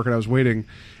up for work and I was waiting,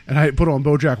 and I put on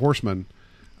BoJack Horseman,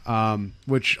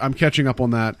 which I'm catching up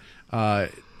on that.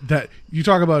 That you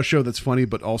talk about a show that's funny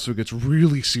but also gets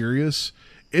really serious.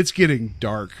 It's getting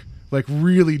dark, like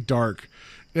really dark.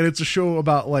 And it's a show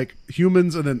about like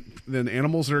humans and then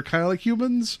animals that are kind of like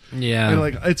humans. Yeah, and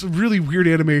like it's really weird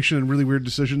animation and really weird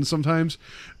decisions sometimes.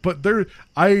 But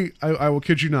I will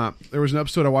kid you not. There was an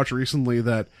episode I watched recently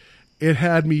that it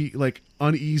had me like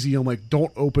uneasy. I'm like,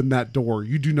 don't open that door.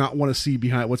 You do not want to see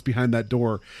what's behind that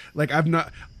door. Like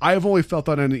I've only felt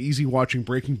that uneasy watching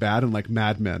Breaking Bad and like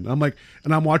Mad Men. I'm like,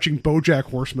 and I'm watching BoJack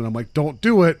Horseman. I'm like, don't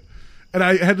do it. And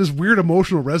I had this weird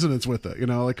emotional resonance with it,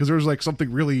 like, because there was like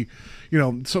something really,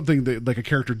 something that like a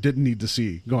character didn't need to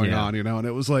see going on, and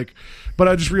it was like, but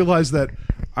I just realized that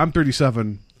I'm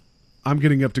 37, I'm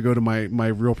getting up to go to my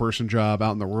real person job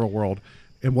out in the real world,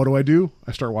 and what do?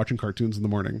 I start watching cartoons in the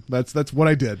morning. That's what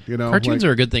I did, Cartoons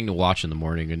are a good thing to watch in the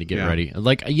morning when you get ready.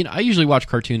 Like, I usually watch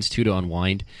cartoons too to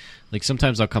unwind. Like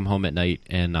sometimes I'll come home at night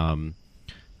and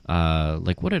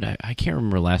like what did I can't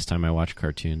remember last time I watched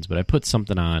cartoons, but I put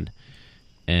something on.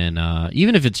 And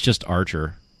even if it's just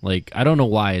Archer, like I don't know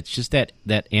why, it's just that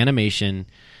animation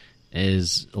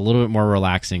is a little bit more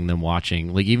relaxing than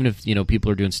watching. Like even if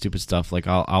people are doing stupid stuff, like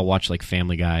I'll watch like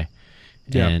Family Guy,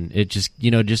 and it just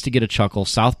just to get a chuckle.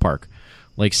 South Park,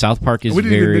 like South Park is we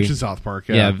didn't even mention South Park.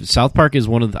 Yeah, South Park is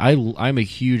one of the, I'm a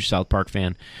huge South Park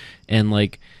fan, and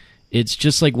like it's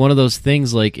just like one of those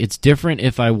things. Like it's different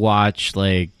if I watch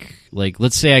like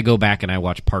let's say I go back and I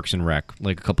watch Parks and Rec,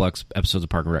 like a couple episodes of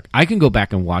Parks and Rec. I can go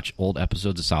back and watch old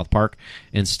episodes of South Park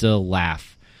and still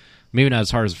laugh. Maybe not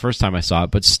as hard as the first time I saw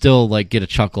it, but still like get a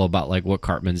chuckle about like what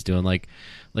Cartman's doing. Like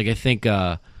I think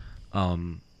I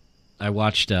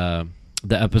watched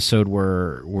the episode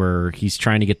where he's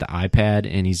trying to get the iPad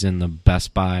and he's in the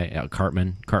Best Buy.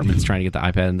 Cartman's trying to get the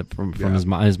iPad from his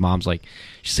mom. His mom's like,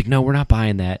 she's like, no, we're not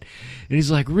buying that. And he's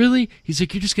like, really? He's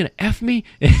like, you're just gonna F me?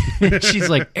 And she's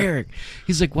like, Eric.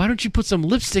 He's like, why don't you put some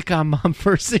lipstick on, Mom,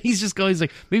 first? And he's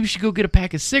like, maybe you should go get a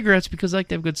pack of cigarettes because I like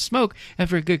to have good smoke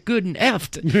after I get good and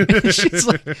effed. And she's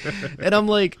like, and I'm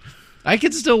like, I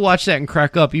can still watch that and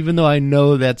crack up even though I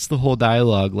know that's the whole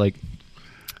dialogue. Like.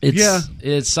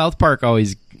 It's South Park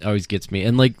always gets me,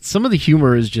 and like some of the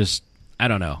humor is just I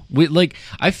don't know.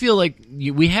 I feel like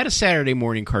we had a Saturday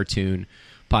morning cartoon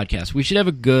podcast. We should have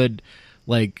a good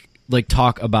like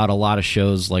talk about a lot of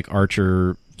shows like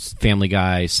Archer, Family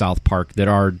Guy, South Park that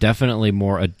are definitely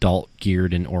more adult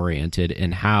geared and oriented,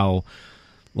 and how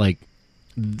like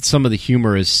some of the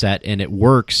humor is set and it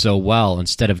works so well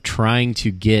instead of trying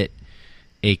to get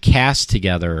a cast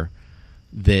together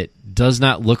that does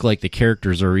not look like the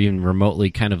characters or even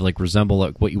remotely kind of like resemble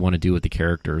like what you want to do with the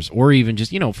characters, or even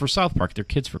just for South Park, they're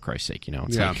kids for Christ's sake,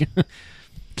 it's like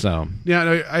so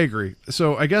no, I agree.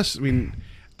 So I guess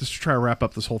just to try to wrap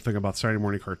up this whole thing about Saturday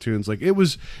morning cartoons, like it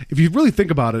was, if you really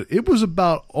think about it, it was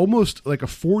about almost like a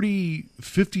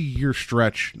 40-50 year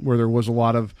stretch where there was a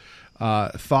lot of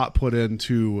thought put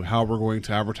into how we're going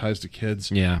to advertise to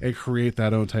kids and create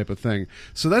that own type of thing.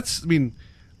 So that's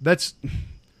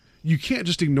you can't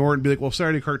just ignore it and be like, well,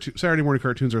 Saturday morning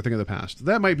cartoons are a thing of the past.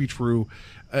 That might be true.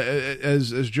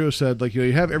 As Joe said, like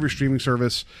you have every streaming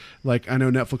service. Like I know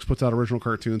Netflix puts out original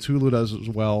cartoons, Hulu does as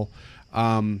well,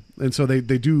 and so they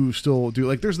do still do.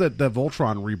 Like there's that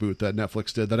Voltron reboot that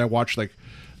Netflix did that I watched. Like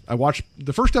I watched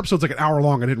the first episode's like an hour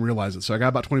long. I didn't realize it, so I got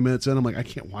about 20 minutes in. I'm like, I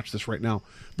can't watch this right now,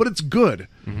 but it's good,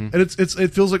 and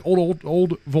it feels like old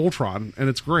Voltron, and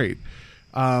it's great.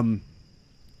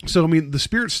 So the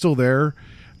spirit's still there.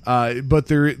 But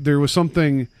there was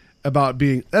something about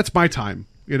being, that's my time,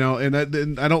 and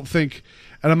I don't think,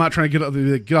 and I'm not trying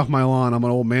to get off my lawn. I'm an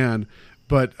old man,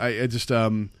 but I just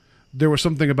there was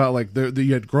something about like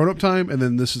you had grown up time, and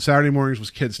then this Saturday mornings was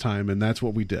kids time, and that's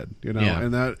what we did, and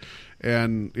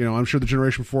I'm sure the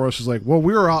generation before us is like, well,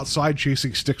 we were outside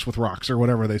chasing sticks with rocks or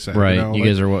whatever they say, right? You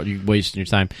guys are wasting your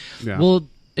time. Yeah. Well,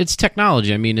 it's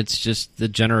technology. It's just the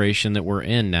generation that we're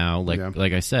in now.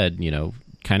 Like I said,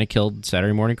 kind of killed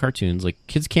Saturday morning cartoons. Like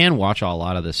kids can watch a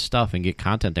lot of this stuff and get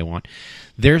content they want.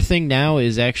 Their thing now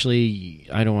is actually,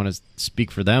 I don't want to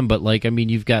speak for them, but like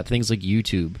you've got things like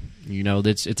YouTube.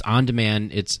 It's on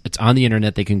demand. It's on the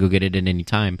internet. They can go get it at any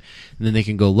time, and then they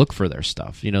can go look for their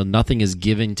stuff. Nothing is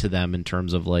given to them in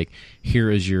terms of like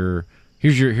here's your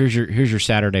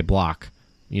Saturday block.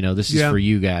 This is for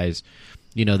you guys.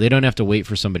 They don't have to wait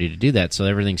for somebody to do that. So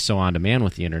everything's so on demand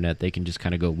with the internet. They can just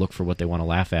kind of go look for what they want to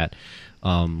laugh at.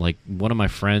 Like one of my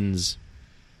friends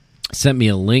sent me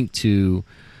a link to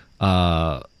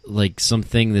like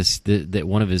something that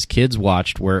one of his kids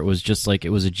watched where it was just like it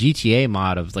was a GTA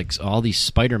mod of like all these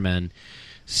Spider-Men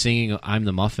singing "I'm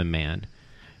the Muffin Man,"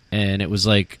 and it was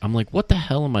like, I'm like, what the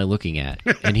hell am I looking at?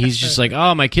 And he's just like,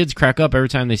 oh, my kids crack up every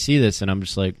time they see this, and I'm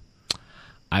just like,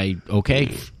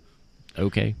 okay.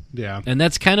 Yeah. And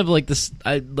that's kind of like this,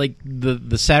 like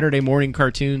the Saturday morning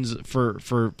cartoons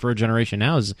for a generation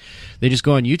now is they just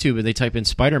go on YouTube and they type in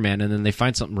Spider-Man and then they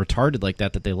find something retarded like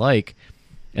that they like,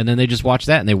 and then they just watch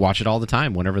that and they watch it all the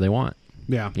time whenever they want.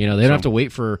 Yeah. You know, they don't have to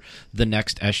wait for the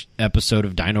next episode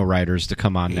of Dino Riders to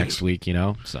come on next week, you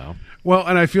know? So. Well,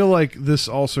 and I feel like this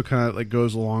also kind of like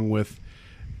goes along with,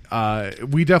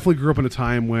 we definitely grew up in a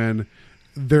time when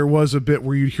there was a bit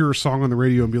where you'd hear a song on the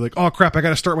radio and be like, oh crap, I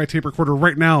got to start my tape recorder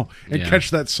right now and catch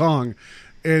that song.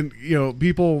 And, you know,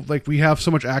 people, like, we have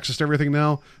so much access to everything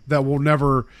now that we'll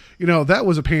never, you know, that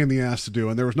was a pain in the ass to do.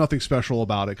 And there was nothing special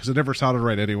about it because it never sounded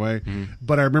right anyway. Mm-hmm.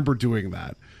 But I remember doing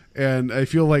that. And I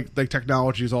feel like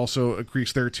technology has also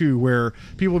increased there too, where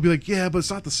people will be like, yeah, but it's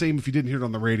not the same if you didn't hear it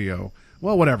on the radio.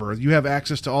 Well, whatever. You have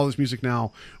access to all this music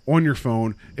now on your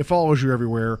phone. It follows you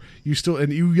everywhere.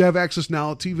 And you have access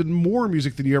now to even more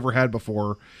music than you ever had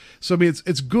before. So I mean,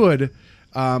 it's good,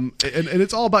 and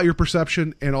it's all about your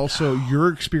perception and also your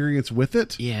experience with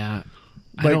it. Yeah,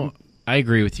 I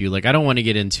agree with you. Like, I don't want to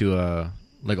get into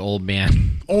old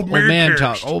man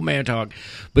talk.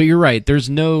 But you're right. There's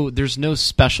no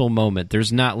special moment.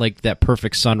 There's not like that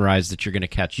perfect sunrise that you're going to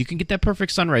catch. You can get that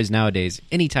perfect sunrise nowadays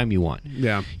anytime you want.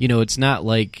 Yeah. You know, it's not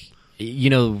like, you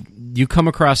know, you come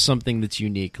across something that's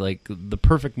unique, like the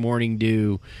perfect morning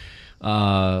dew.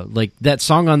 Like that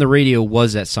song on the radio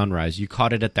was at sunrise. You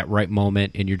caught it at that right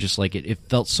moment, and you're just like, it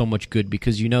felt so much good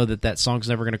because you know that song's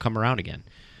never going to come around again.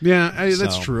 Yeah,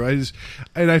 that's true.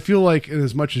 I feel like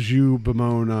as much as you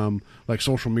bemoan like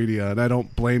social media, and I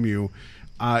don't blame you,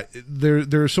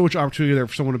 there's so much opportunity there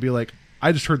for someone to be like,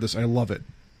 I just heard this, I love it,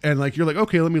 and like you're like,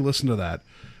 okay, let me listen to that.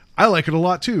 I like it a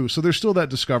lot too. So there's still that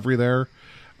discovery there,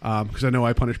 because I know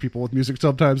I punish people with music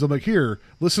sometimes. I'm like, here,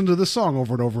 listen to this song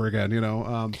over and over again. You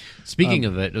know. Speaking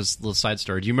of it, just a little side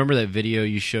story. Do you remember that video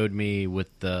you showed me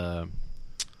with the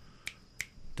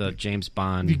James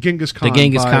Bond, the Genghis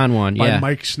Khan one, by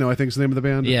Mike Snow, I think is the name of the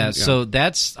band. Yeah, so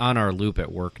that's on our loop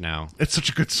at work now. It's such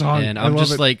a good song, and I'm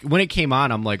just like, when it came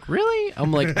on, I'm like, really?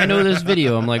 I'm like, I know this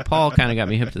video. I'm like, Paul kind of got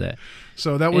me hip to that.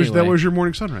 So that was your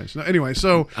morning sunrise. Anyway,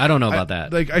 so I don't know about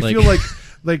that. Like, I feel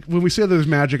like when we say there's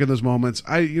magic in those moments,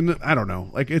 I don't know.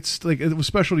 Like, it's like it was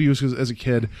special to you as a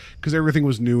kid because everything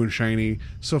was new and shiny.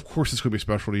 So of course it's going to be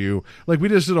special to you. Like, we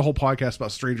just did a whole podcast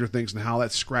about Stranger Things and how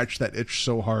that scratched that itch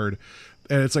so hard.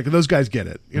 And it's like, those guys get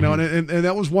it, you know, and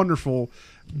that was wonderful.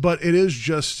 But it's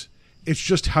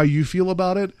just how you feel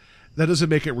about it. That doesn't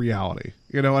make it reality,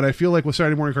 you know. And I feel like with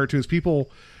Saturday morning cartoons, people,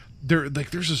 there's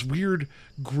this weird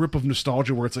grip of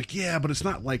nostalgia where it's like, yeah, but it's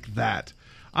not like that.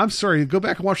 I'm sorry, go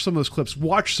back and watch some of those clips.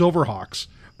 Watch Silverhawks.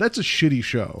 That's a shitty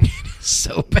show.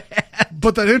 So bad.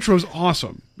 But that intro is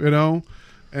awesome, you know.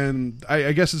 And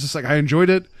I guess it's just like, I enjoyed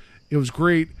it. It was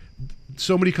great.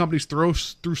 So many companies threw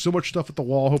so much stuff at the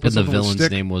wall, hoping something would stick. And the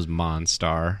villain's name was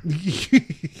Monstar.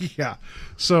 Yeah.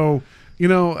 So, you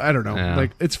know, I don't know. Yeah.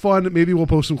 Like, it's fun. Maybe we'll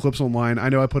post some clips online. I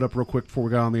know I put up real quick before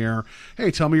we got on the air, hey,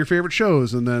 tell me your favorite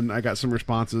shows. And then I got some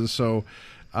responses. So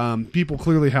people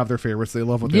clearly have their favorites. They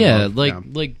love what they love.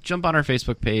 Like jump on our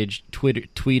Facebook page,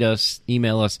 tweet us,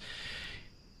 email us.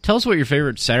 Tell us what your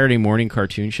favorite Saturday morning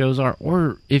cartoon shows are.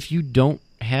 Or if you don't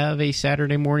have a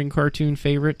Saturday morning cartoon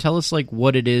favorite, tell us like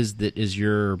what it is that is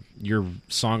your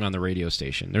song on the radio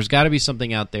station. There's got to be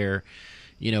something out there,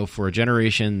 you know, for a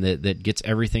generation that gets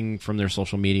everything from their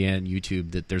social media and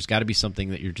YouTube, that there's got to be something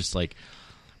that you're just like,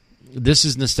 this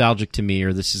is nostalgic to me,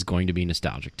 or this is going to be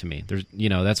nostalgic to me. There's, you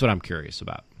know, that's what I'm curious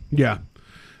about. Yeah.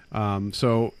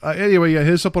 Anyway, hit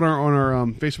us up on our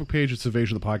Facebook page. It's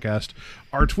Invasion of the Podcast.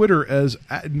 Our Twitter is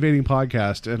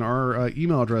 @InvadingPodcast, and our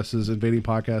email address is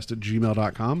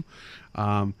invadingpodcast@gmail.com.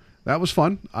 That was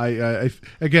fun. I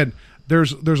again,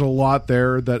 there's a lot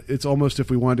there that it's almost,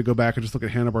 if we wanted to go back and just look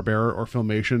at Hanna-Barbera or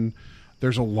Filmation,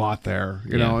 there's a lot there.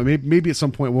 You know, and maybe at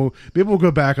some point we'll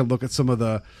go back and look at some of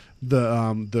the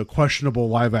questionable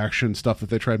live action stuff that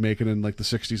they tried making in like the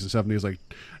 60s and 70s, like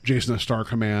Jason of Star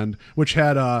Command, which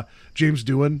had James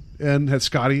Doohan and had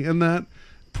Scotty in that,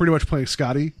 pretty much playing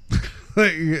Scotty.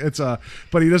 It's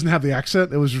but he doesn't have the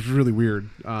accent. It was just really weird.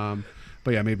 But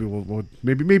yeah, maybe we'll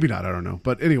maybe not. I don't know.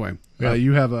 But anyway,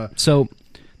 you have a so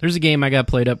there's a game I got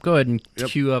played up. Go ahead and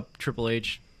cue up Triple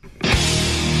H.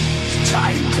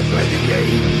 Time to play the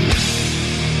game.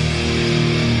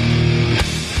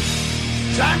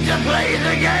 Time to play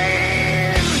the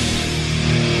game.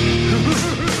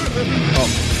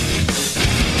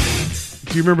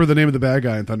 Do you remember the name of the bad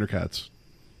guy in Thundercats?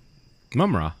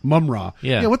 Mumra.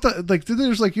 Yeah. Yeah. What the like?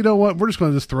 There's like, you know what? We're just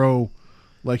going to just throw.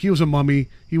 Like, he was a mummy.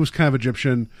 He was kind of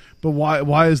Egyptian. But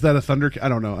why is that a thunder? I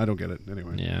don't know. I don't get it.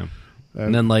 Anyway. Yeah.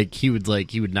 And then he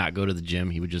would not go to the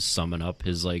gym. He would just summon up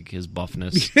his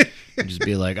buffness. He'd just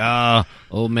be like,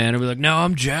 old man. He'd be like, no,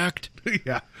 I'm jacked.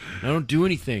 Yeah. I don't do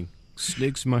anything.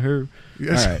 Snakes in my hair.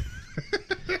 Yes. All right.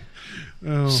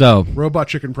 So Robot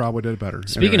Chicken probably did better.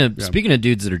 Speaking of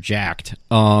dudes that are jacked,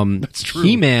 that's true.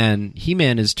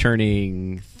 He-Man is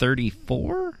turning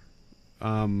 34.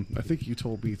 I think you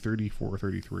told me 34,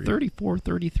 33. 34,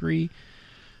 33.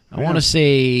 I want to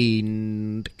say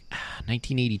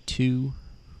 1982.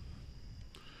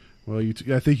 Well, I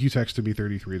think you texted me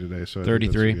 33 today. So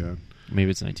 33. Yeah.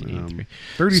 Maybe it's 1983.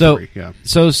 33. Yeah.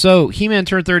 So He-Man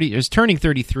is turning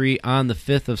 33 on the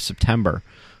 5th of September.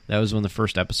 That was when the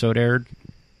first episode aired.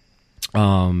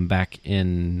 Back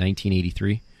in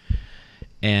 1983,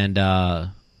 and I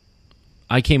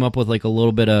came up with like a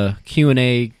little bit of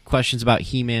Q&A questions about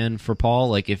He-Man for Paul.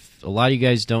 Like, if a lot of you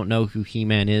guys don't know who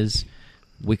He-Man is,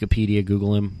 Wikipedia,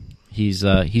 Google him. He's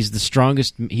the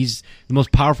strongest. He's the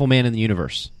most powerful man in the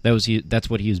universe. That's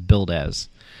what he was billed as.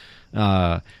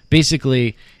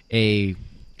 Basically, a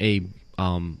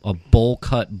bowl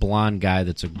cut blonde guy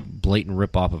that's a blatant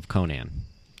ripoff of Conan.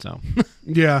 So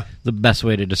yeah, the best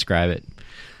way to describe it.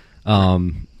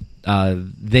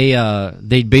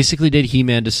 They basically did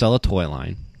He-Man to sell a toy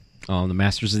line, the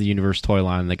Masters of the Universe toy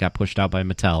line that got pushed out by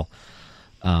Mattel.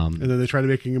 And then they tried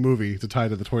making a movie to tie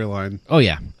to the toy line. Oh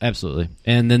yeah, absolutely.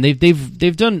 And then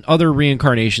they've done other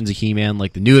reincarnations of He-Man,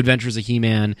 like the New Adventures of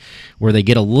He-Man, where they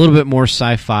get a little bit more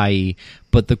sci-fi.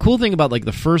 But the cool thing about like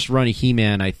the first run of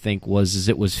He-Man, I think, was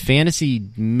it was fantasy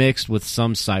mixed with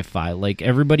some sci-fi. Like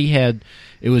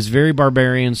it was very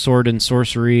barbarian, sword and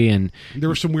sorcery, and there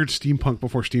was some weird steampunk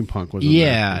before steampunk was.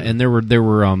 Yeah, and there were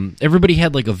everybody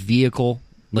had like a vehicle.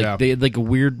 Like they had like a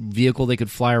weird vehicle they could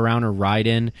fly around or ride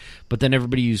in, but then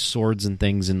everybody used swords and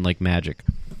things and like magic.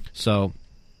 So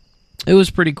it was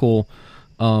pretty cool.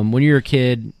 When you're a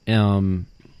kid, I don't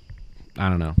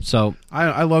know. So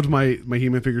I loved my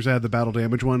He-Man figures. I had the battle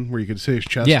damage one where you could see his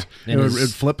chest. Yeah, and it'd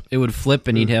flip. It would flip,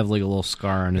 and he'd have like a little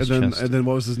scar on his chest. And then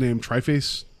what was his name?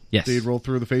 Triface. Yes, they'd roll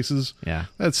through the faces. Yeah,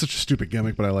 that's such a stupid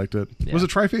gimmick, but I liked it. Yeah. Was it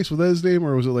Triface? Was that his name,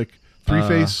 or was it like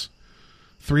Three-Face,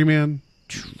 Three-Man?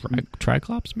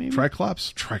 Triclops, maybe?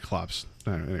 Triclops.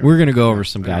 Anyway. We're gonna go over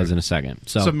some guys in a second.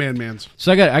 So some man-mans.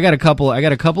 So I got a couple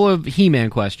of He-Man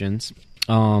questions.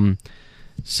 So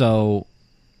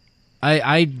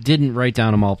I didn't write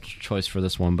down a multiple choice for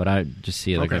this one, but I just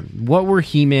see it. Like, what were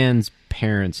He-Man's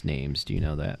parents' names? Do you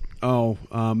know that? Oh,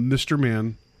 Mr.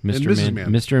 Man. Mr. Mrs. Man.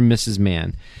 Mr. and Mrs.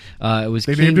 Man. It was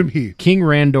named him King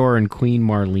Randor and Queen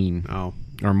Marlene. Oh,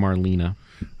 or Marlena.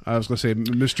 I was going to say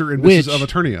Mr. and Mrs. of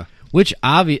Eternia. Which,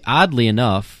 oddly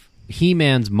enough,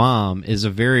 He-Man's mom is a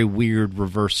very weird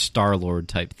reverse Star-Lord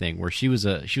type thing, where she was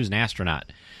an astronaut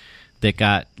that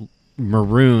got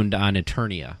marooned on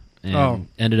Eternia and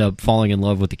ended up falling in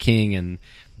love with the king, and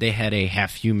they had a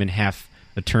half human, half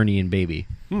Eternian baby,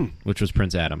 which was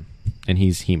Prince Adam, and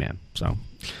he's He-Man. So,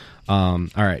 all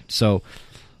right, so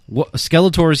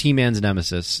Skeletor is He-Man's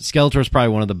nemesis. Skeletor is probably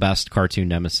one of the best cartoon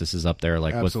nemesises up there,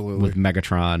 like with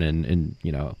Megatron and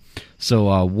you know.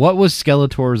 So what was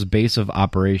Skeletor's base of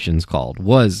operations called?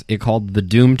 Was it called the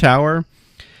Doom Tower,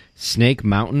 Snake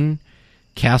Mountain,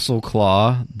 Castle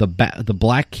Claw, the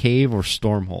Black Cave, or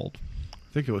Stormhold?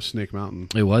 I think it was Snake Mountain.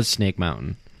 It was Snake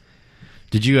Mountain.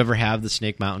 Did you ever have the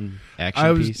Snake Mountain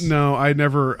action piece? No, I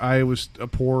never. I was a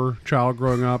poor child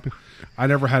growing up. I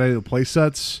never had any of the play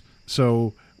sets,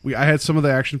 so I had some of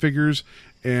the action figures,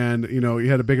 and you know, you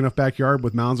had a big enough backyard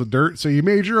with mounds of dirt, so you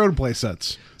made your own play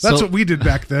sets. That's what we did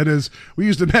back then. Is we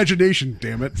used imagination.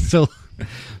 Damn it! So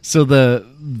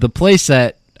the play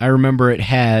set, I remember it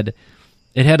had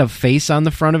a face on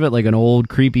the front of it, like an old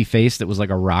creepy face that was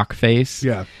like a rock face.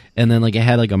 Yeah, and then like it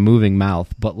had like a moving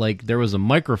mouth, but like there was a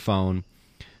microphone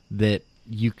that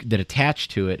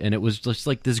attached to it, and it was just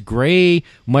like this gray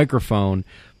microphone,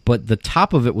 but the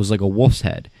top of it was like a wolf's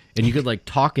head. And you could like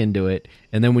talk into it,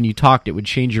 and then when you talked, it would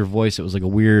change your voice. It was like a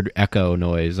weird echo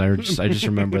noise. I just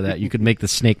remember that you could make the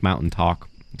Snake Mountain talk.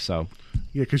 So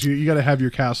yeah, because you got to have your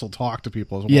castle talk to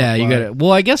people as well. Yeah, you got to.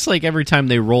 Well, I guess like every time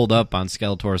they rolled up on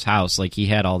Skeletor's house, like he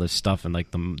had all this stuff, and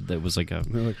like that was like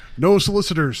no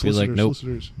solicitors. Like nope.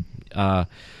 Solicitors. All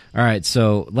right,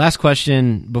 so last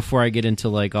question before I get into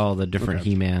like all the different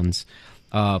He-Mans.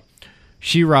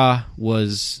 She-Ra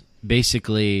was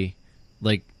basically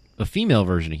like a female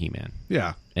version of He-Man.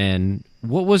 Yeah. And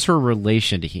what was her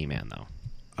relation to He-Man, though?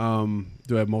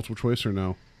 Do I have multiple choice or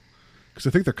no? Because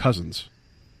I think they're cousins.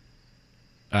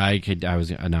 I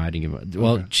didn't give him.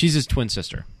 Well, Okay. she's his twin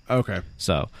sister. Okay,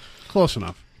 So, close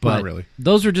enough. but Not really.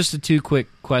 those are just the two quick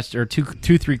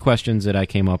three questions that I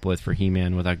came up with for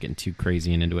He-Man without getting too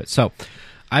crazy and into it. So,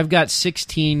 I've got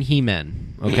 16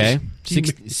 He-Men. Okay,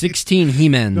 16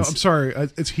 He-Mens. No, I'm sorry.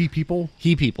 It's he people.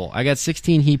 He people. I got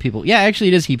 16 He people. Yeah, actually,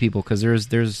 it is He people because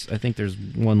I think there's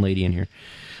one lady in here.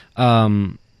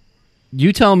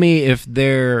 You tell me if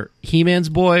they're He-Man's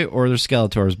boy or they're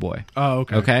Skeletor's boy. Oh,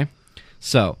 okay. Okay,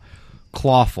 so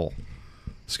Clawful.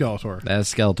 Skeletor.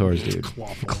 That's Skeletor's dude.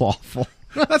 Clawful. Clawful.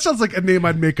 That sounds like a name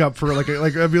I'd make up for like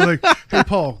I'd be like, hey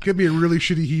Paul, give me a really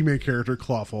shitty He-Man character,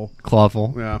 Clawful.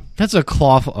 Clawful. Yeah. That's a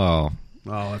Clawful. Oh,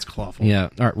 Oh, that's Clawful. yeah.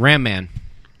 All right, Ram Man.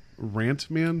 Rant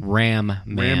Man. Ram Man.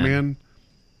 Ram Man.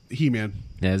 He-Man.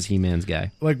 That's He-Man's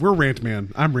guy. Like we're Rant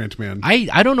Man. I'm Rant Man.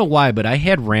 I don't know why, but I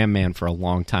had Ram Man for a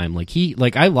long time.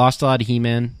 Like I lost a lot of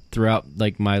He-Man throughout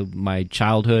like my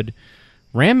childhood.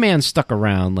 Ram Man stuck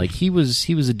around. Like he was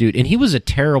a dude, and he was a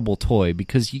terrible toy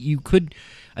because you could,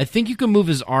 I think you could move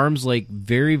his arms like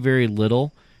very very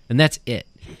little, and that's it.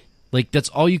 Like that's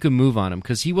all you could move on him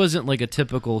because he wasn't like a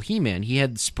typical He-Man. He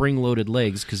had spring-loaded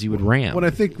legs because he would ram. When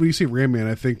you say Ram Man,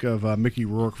 I think of Mickey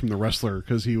Rourke from The Wrestler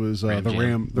because he was the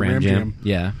Ram Jam.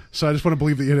 Yeah. So I just want to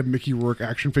believe that you had a Mickey Rourke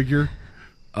action figure.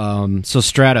 So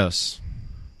Stratos.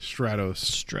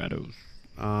 Stratos.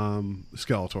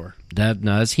 Skeletor.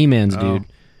 That's He-Man's Oh. dude.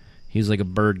 He was like a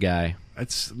bird guy.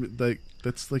 That's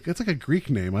like a Greek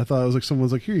name. I thought it was like someone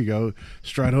was like, here you go,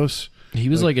 Stratos. He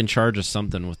was like in charge of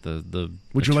something with the.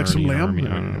 Would you like some attorney lamb? army.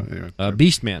 I don't know. Anyway.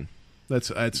 Beastman.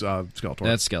 That's Skeletor.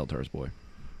 That's Skeletor's boy.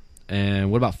 And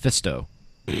what about Fisto?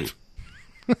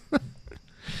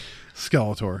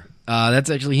 Skeletor. That's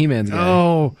actually He-Man's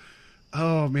guy.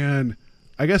 Oh man.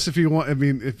 I guess if you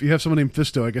have someone named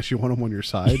Fisto, I guess you want him on your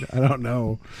side. I don't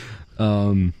know.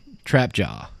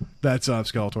 Trapjaw. That's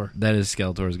Skeletor. That is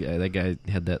Skeletor's guy. That guy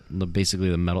had basically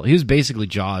the metal. He was basically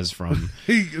Jaws from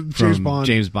James Bond.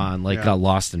 James Bond, Yeah. got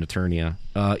lost in Eternia.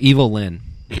 Evil Lynn.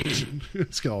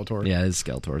 Skeletor. Yeah, it's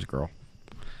Skeletor's girl.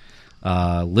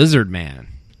 Lizard Man.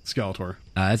 Skeletor.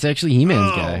 That's actually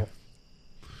He-Man's guy.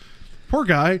 Poor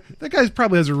guy. That guy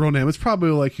probably has a real name. It's probably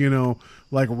like,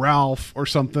 like Ralph or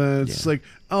something. It's like,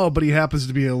 but he happens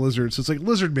to be a lizard. So it's like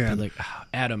Lizard Man. Like,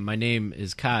 Adam, my name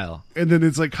is Kyle. And then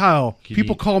it's like, Kyle,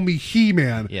 people call me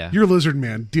He-Man. Yeah. You're Lizard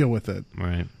Man. Deal with it.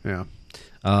 Right. Yeah.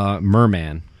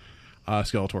 Merman.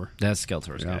 Skeletor. That's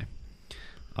Skeletor's guy.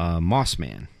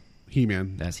 Mossman.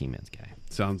 He-Man. That's He-Man's guy.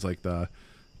 Sounds like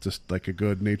just like a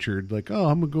good-natured, like,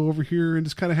 I'm going to go over here and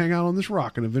just kind of hang out on this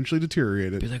rock and eventually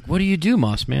deteriorate it. Be like, what do you do,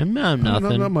 Mossman? No,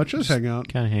 nothing. Not much. Just hang out.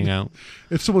 Kind of hang out.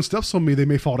 If someone steps on me, they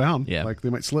may fall down. Yeah. Like,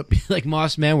 they might slip. Like,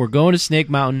 Mossman, we're going to Snake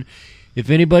Mountain. If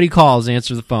anybody calls,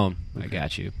 answer the phone. Okay. I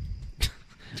got you.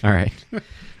 All right.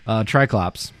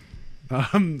 Triclops.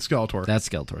 Skeletor. That's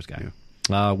Skeletor's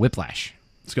guy. Whiplash.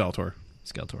 Skeletor.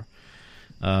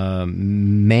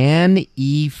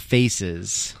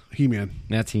 Man-E-Faces. He-Man.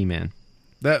 That's He-Man.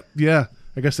 Yeah.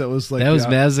 I guess that was like... That was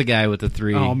the guy with the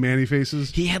three. Oh, Manny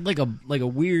faces. He had like a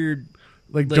weird...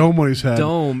 Like dome on his head.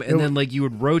 Dome, and then like you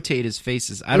would rotate his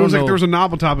faces. I It don't was know. like there was a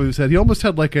knob on top of his head. He almost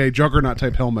had like a Juggernaut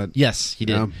type helmet. Yes, he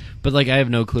did. Yeah. But like I have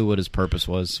no clue what his purpose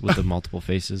was with the multiple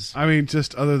faces. I mean,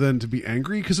 just other than to be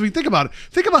angry. Because think about it.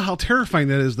 Think about how terrifying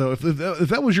that is, though. If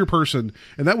that was your person,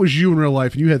 and that was you in real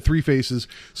life, and you had three faces,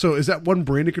 so is that one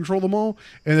brain to control them all?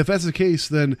 And if that's the case,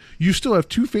 then you still have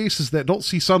two faces that don't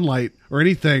see sunlight or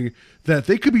anything, that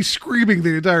they could be screaming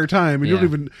the entire time, and you don't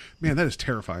even... Man, that is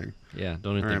terrifying. Yeah,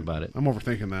 don't even think about it. I'm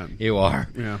overthinking that. You are.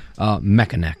 Yeah.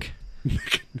 Mechaneck.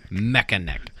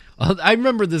 Mechaneck. I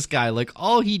remember this guy. Like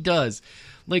all he does,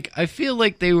 like I feel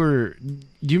like they were.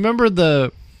 Do you remember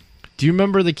the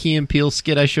Key and Peele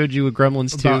skit I showed you with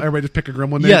Gremlins 2? About everybody just pick a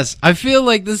gremlin name? Yes, I feel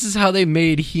like this is how they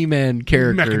made He-Man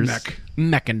characters.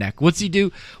 Mechaneck. What's he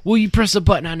do? Well, you press a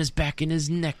button on his back and his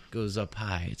neck goes up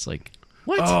high. It's like.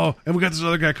 What? Oh, and we got this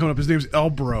other guy coming up. His name's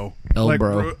Elbro.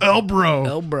 Elbro.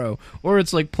 Elbro. Or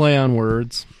it's like play on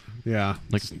words. Yeah.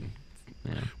 Like,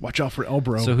 watch out for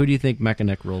Elbro. So who do you think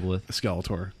Mechaneck rolled with?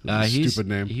 Skeletor. Stupid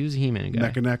name. He was a He-Man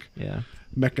guy. Mechaneck. Yeah.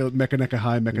 Mechanecka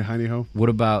High, Mechaniny Ho. What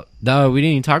about... No, we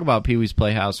didn't even talk about Pee-wee's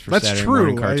Playhouse for That's Saturday true.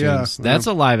 morning cartoons. That's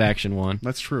a live-action one.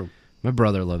 That's true. My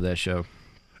brother loved that show.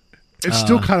 It's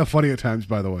still kind of funny at times,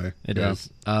 by the way. It is.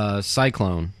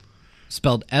 Cyclone.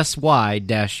 Spelled S-Y-KLONE.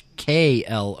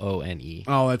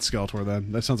 Oh, that's Skeletor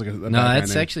then. That sounds like a No, bad guy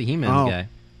that's name. actually He-Man's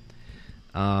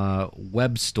guy.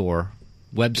 Webster.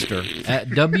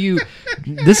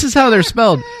 This is how they're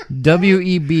spelled.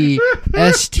 WEBSTOR.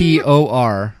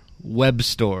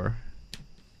 Webstore.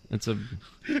 It's a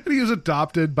And he was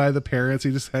adopted by the parents.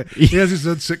 He has his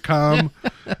own sitcom.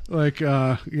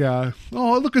 Yeah.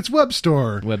 Oh, look, it's Web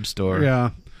Store. web store.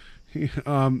 Yeah.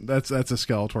 That's a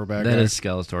Skeletor bad guy. That is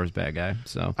Skeletor's bad guy.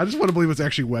 So I just want to believe it's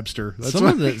actually Webster. That's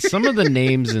some of the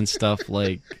names and stuff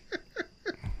like,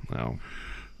 well,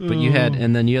 but you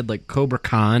had like Cobra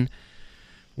Khan,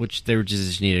 which they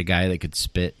just needed a guy that could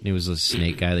spit. He was a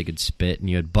snake guy that could spit, and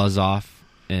you had Buzz Off,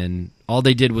 and all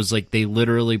they did was like they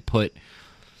literally put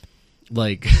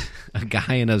like a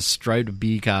guy in a striped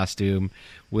bee costume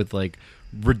with like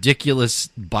ridiculous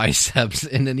biceps,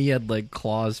 and then he had like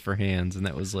claws for hands, and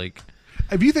that was like.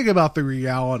 If you think about the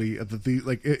reality of the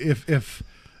like, if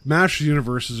Masters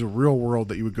Universe is a real world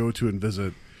that you would go to and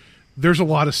visit, there's a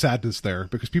lot of sadness there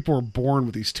because people are born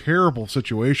with these terrible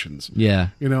situations. Yeah,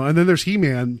 and then there's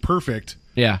He-Man, perfect.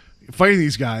 Yeah, fighting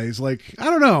these guys. Like, I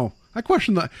don't know. I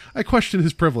question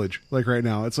his privilege. Like right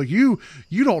now, it's like you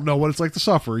don't know what it's like to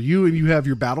suffer. You have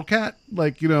your Battle Cat,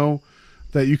 like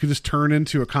that you can just turn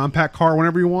into a compact car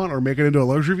whenever you want, or make it into a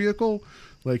luxury vehicle.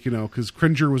 Like, because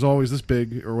Cringer was always this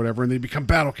big or whatever, and they become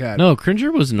Battle Cat. No,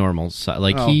 Cringer was normal.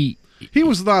 Like he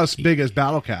was not as big as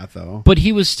Battle Cat though. But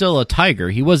he was still a tiger.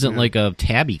 He wasn't like a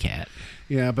tabby cat.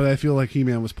 Yeah, but I feel like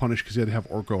He-Man was punished because he had to have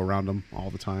Orko around him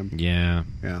all the time. Yeah.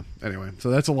 Yeah. Anyway, so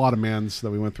that's a lot of mans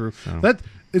that we went through. Oh.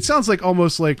 It sounds like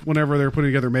almost like whenever they're putting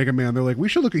together Mega Man, they're like, we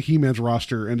should look at He-Man's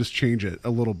roster and just change it a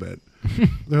little bit.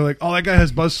 They're like, oh, that guy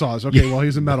has buzzsaws. Okay, well,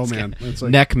 he's a Metal Man. It's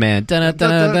like, Neck Man. It's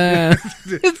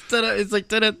like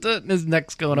his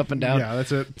neck's going up and down. Yeah,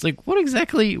 that's it. It's like, what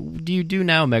exactly do you do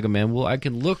now, Mega Man? Well, I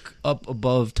can look up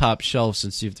above top shelves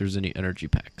and see if there's any energy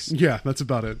packs. Yeah, that's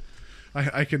about it.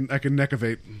 I can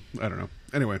neckavate. I don't know.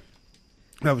 Anyway,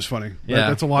 that was funny. Yeah,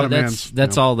 that's a lot of mans.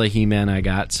 That's all the He-Man I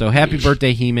got. So happy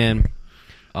birthday, He-Man.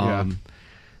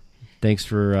 Thanks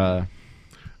for.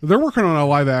 They're working on a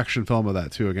live action film of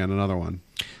that too. Again, another one.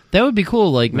 That would be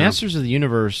cool. Like Masters of the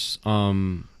Universe. I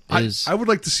would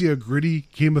like to see a gritty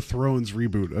Game of Thrones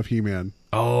reboot of He-Man.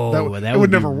 Oh, that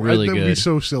would never be really that good. Would be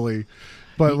so silly.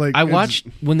 But like, I watched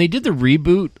when they did the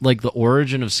reboot, like the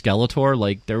origin of Skeletor.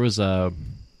 Like there was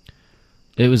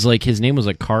it was like his name was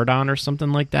like Cardon or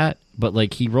something like that. But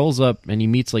like he rolls up and he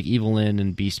meets like Evil-Lyn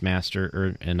and Beastmaster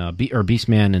or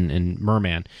Beastman and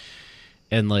Merman.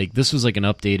 And like this was like an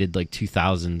updated like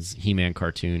 2000s He-Man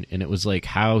cartoon, and it was like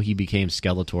how he became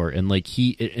Skeletor, and like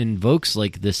it invokes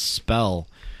like this spell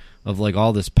of like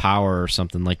all this power or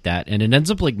something like that, and it ends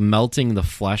up like melting the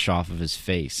flesh off of his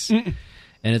face. And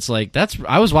it's like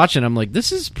I was watching, I'm like,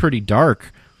 this is pretty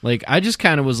dark. Like I just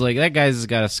kind of was like, that guy's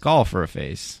got a skull for a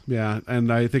face. Yeah, and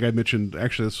I think I mentioned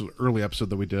actually this was an early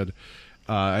episode that we did.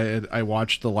 I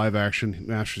watched the live action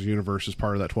Masters Universe as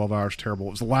part of that 12 Hours Terrible.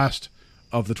 It was the last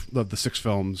of the 6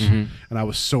 films, and I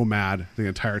was so mad the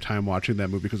entire time watching that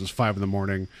movie because it was 5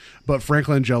 a.m. But Frank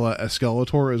Langella as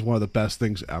Skeletor is one of the best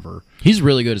things ever. He's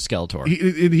really good at Skeletor.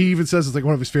 He even says it's like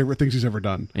one of his favorite things he's ever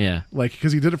done. Yeah, like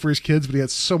because he did it for his kids, but he had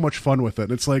so much fun with it.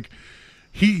 And it's like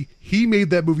he made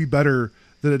that movie better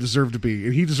than it deserved to be,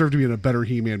 and he deserved to be in a better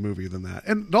He-Man movie than that.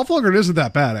 And Dolph Lundgren isn't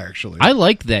that bad, actually. I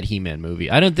liked that He-Man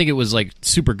movie. I don't think it was like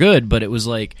super good, but it was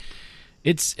like.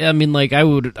 I mean, like I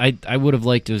would have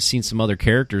liked to have seen some other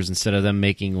characters instead of them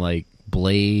making like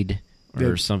Blade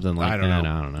or something like that. I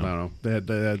don't know. They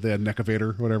had Necavator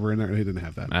or whatever in there. They didn't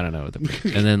have that. I don't know.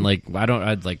 And then like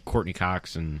I'd like Courtney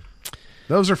Cox, and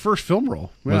that was her first film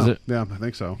role. Was it? Yeah, I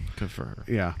think so. Good for her.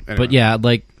 Yeah, anyway. But yeah,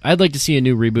 like I'd like to see a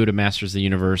new reboot of Masters of the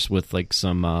Universe with like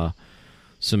some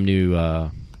new.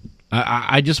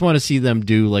 I just want to see them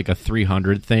do like a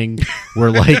 300 thing where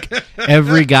like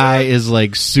every guy is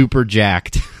like super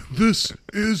jacked. This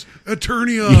is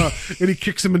Eternia, and he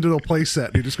kicks him into a playset,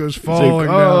 and he just goes falling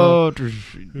down.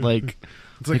 Like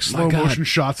it's like slow motion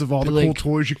shots of all the cool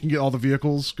toys you can get. All the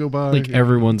vehicles go by. Like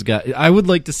everyone's got. I would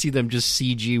like to see them just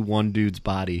CG one dude's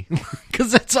body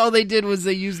because that's all they did was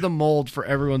they used the mold for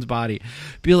everyone's body.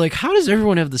 Be like, how does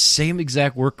everyone have the same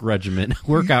exact workout regimen?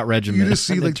 You just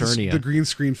see like the green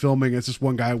screen filming. It's just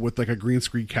one guy with like a green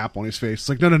screen cap on his face. It's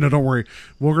like no, don't worry.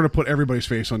 We're gonna put everybody's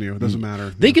face on you. It doesn't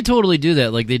matter. They could totally do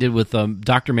that, like they did with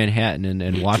Dr. Manhattan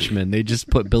and Watchmen. They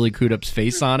just put Billy Crudup's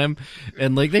face on him,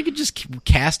 and like they could just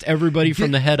cast everybody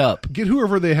from the head up. Get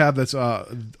whoever they have that's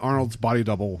Arnold's body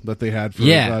double that they had for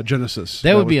Genesis.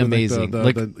 That would be amazing.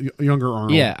 The younger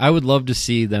Arnold. Yeah, I would love to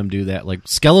see them do that. Like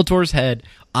Skeletor's head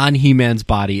on He-Man's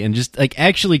body, and just like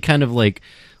actually kind of like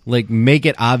make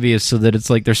it obvious so that it's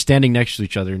like they're standing next to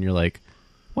each other, and you're like,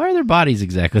 why are their bodies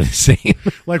exactly the same?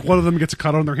 Like one of them gets a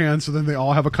cut on their hand, so then they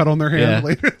all have a cut on their hand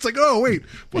later. It's like, oh wait,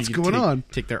 what's going on?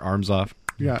 Take their arms off.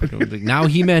 Yeah. Now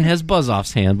He-Man has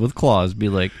Buzz-Off's hand with claws. Be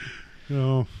like,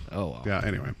 Oh, well. yeah.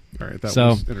 Anyway, all right. That So-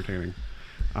 was entertaining.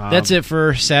 That's it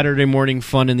for Saturday morning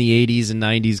fun in the 80s and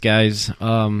 90s, guys.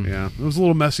 Yeah, it was a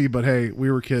little messy, but hey, we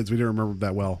were kids. We didn't remember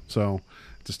that well. So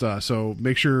just so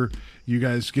make sure you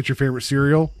guys get your favorite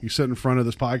cereal. You sit in front of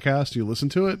this podcast, you listen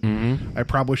to it. Mm-hmm. I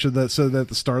probably should have said that at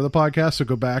the start of the podcast, so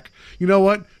go back. You know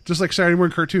what? Just like Saturday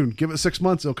morning cartoon, give it 6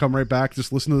 months, it'll come right back.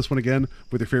 Just listen to this one again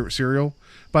with your favorite cereal.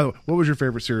 By the way, what was your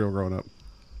favorite cereal growing up?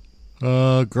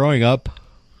 Growing up,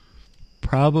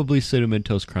 probably Cinnamon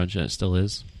Toast Crunch, and it still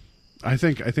is. I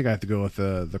think I have to go with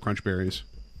the Crunch Berries.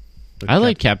 I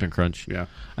like Captain Crunch. Yeah.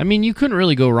 I mean, you couldn't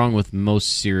really go wrong with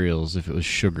most cereals if it was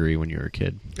sugary when you were a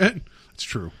kid. It's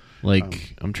true.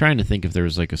 Like, I'm trying to think if there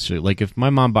was like like if my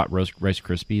mom bought Rice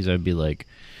Krispies, I'd be like,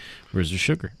 "Where's the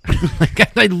sugar?"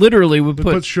 Like, I literally would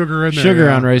put sugar in there, sugar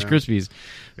yeah, on Rice yeah. Krispies,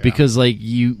 because like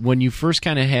when you first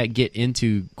kind of get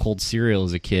into cold cereal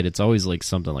as a kid, it's always like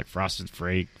something like Frosted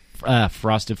Flakes.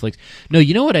 No,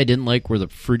 you know what I didn't like were the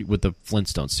fruit with the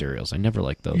Flintstone cereals. I never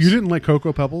liked those. You didn't like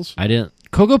Cocoa Pebbles? I didn't.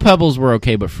 Cocoa Pebbles were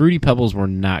okay, but Fruity Pebbles were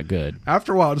not good.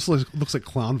 After a while, it just looks like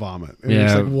clown vomit. And Yeah,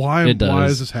 it's like, why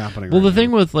does. is this happening? Well, right the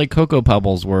thing now? with like Cocoa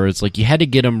Pebbles were it's like you had to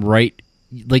get them right.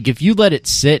 Like if you let it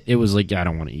sit, it was like I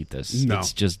don't want to eat this. No.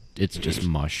 It's just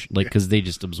mush. Like because they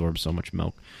just absorb so much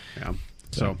milk. Yeah.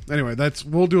 So anyway,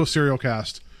 we'll do a cereal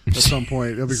cast at some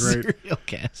point. It'll be great. Cereal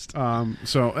cast.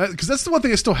 Because that's the one thing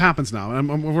that still happens now. And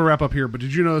I'm going to wrap up here. But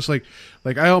did you notice, like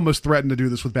I almost threatened to do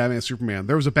this with Batman Superman.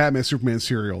 There was a Batman Superman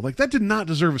cereal. Like that did not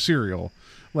deserve a cereal.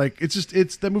 Like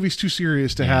that movie's too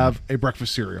serious to have a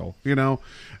breakfast cereal. You know,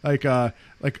 like I'm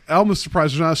almost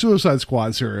surprised there's not a Suicide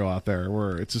Squad cereal out there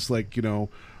where it's just like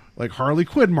like Harley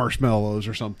Quinn marshmallows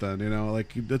or something,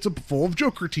 like it's full of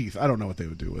Joker teeth. I don't know what they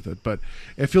would do with it, but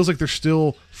it feels like there's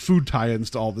still food tie-ins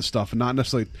to all this stuff, and not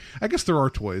necessarily. I guess there are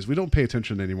toys. We don't pay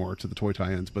attention anymore to the toy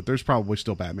tie-ins, but there's probably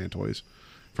still Batman toys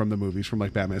from the movies, from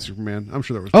like Batman, Superman. I'm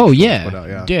sure there was. Oh toys yeah, put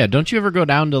out, yeah. Don't you ever go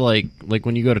down to like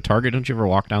when you go to Target? Don't you ever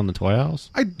walk down the toy aisles?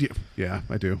 I do.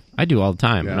 I do all the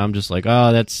time, Yeah. and I'm just like,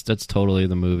 oh, that's totally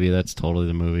the movie. That's totally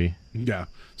the movie. Yeah.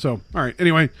 So, all right.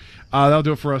 Anyway, that'll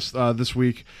do it for us this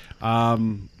week.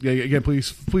 Again,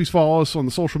 please follow us on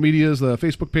the social medias, the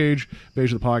Facebook page of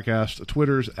the podcast,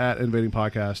 Twitter's @Invading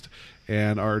Podcast,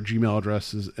 and our Gmail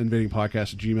address is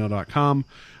invadingpodcast@gmail.com.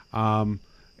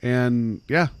 And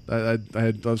yeah, I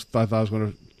thought I was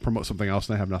going to promote something else,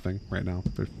 and I have nothing right now.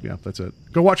 That's it.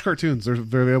 Go watch cartoons. They're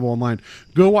available online.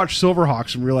 Go watch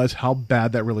Silverhawks and realize how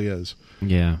bad that really is.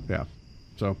 Yeah. Yeah.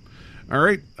 So, all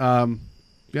right.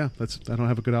 Yeah, I don't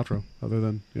have a good outro other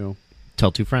than,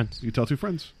 Tell two friends. you tell two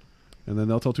friends, and then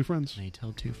they'll tell two friends, They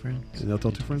tell two friends. and they'll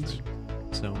tell two friends.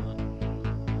 So on.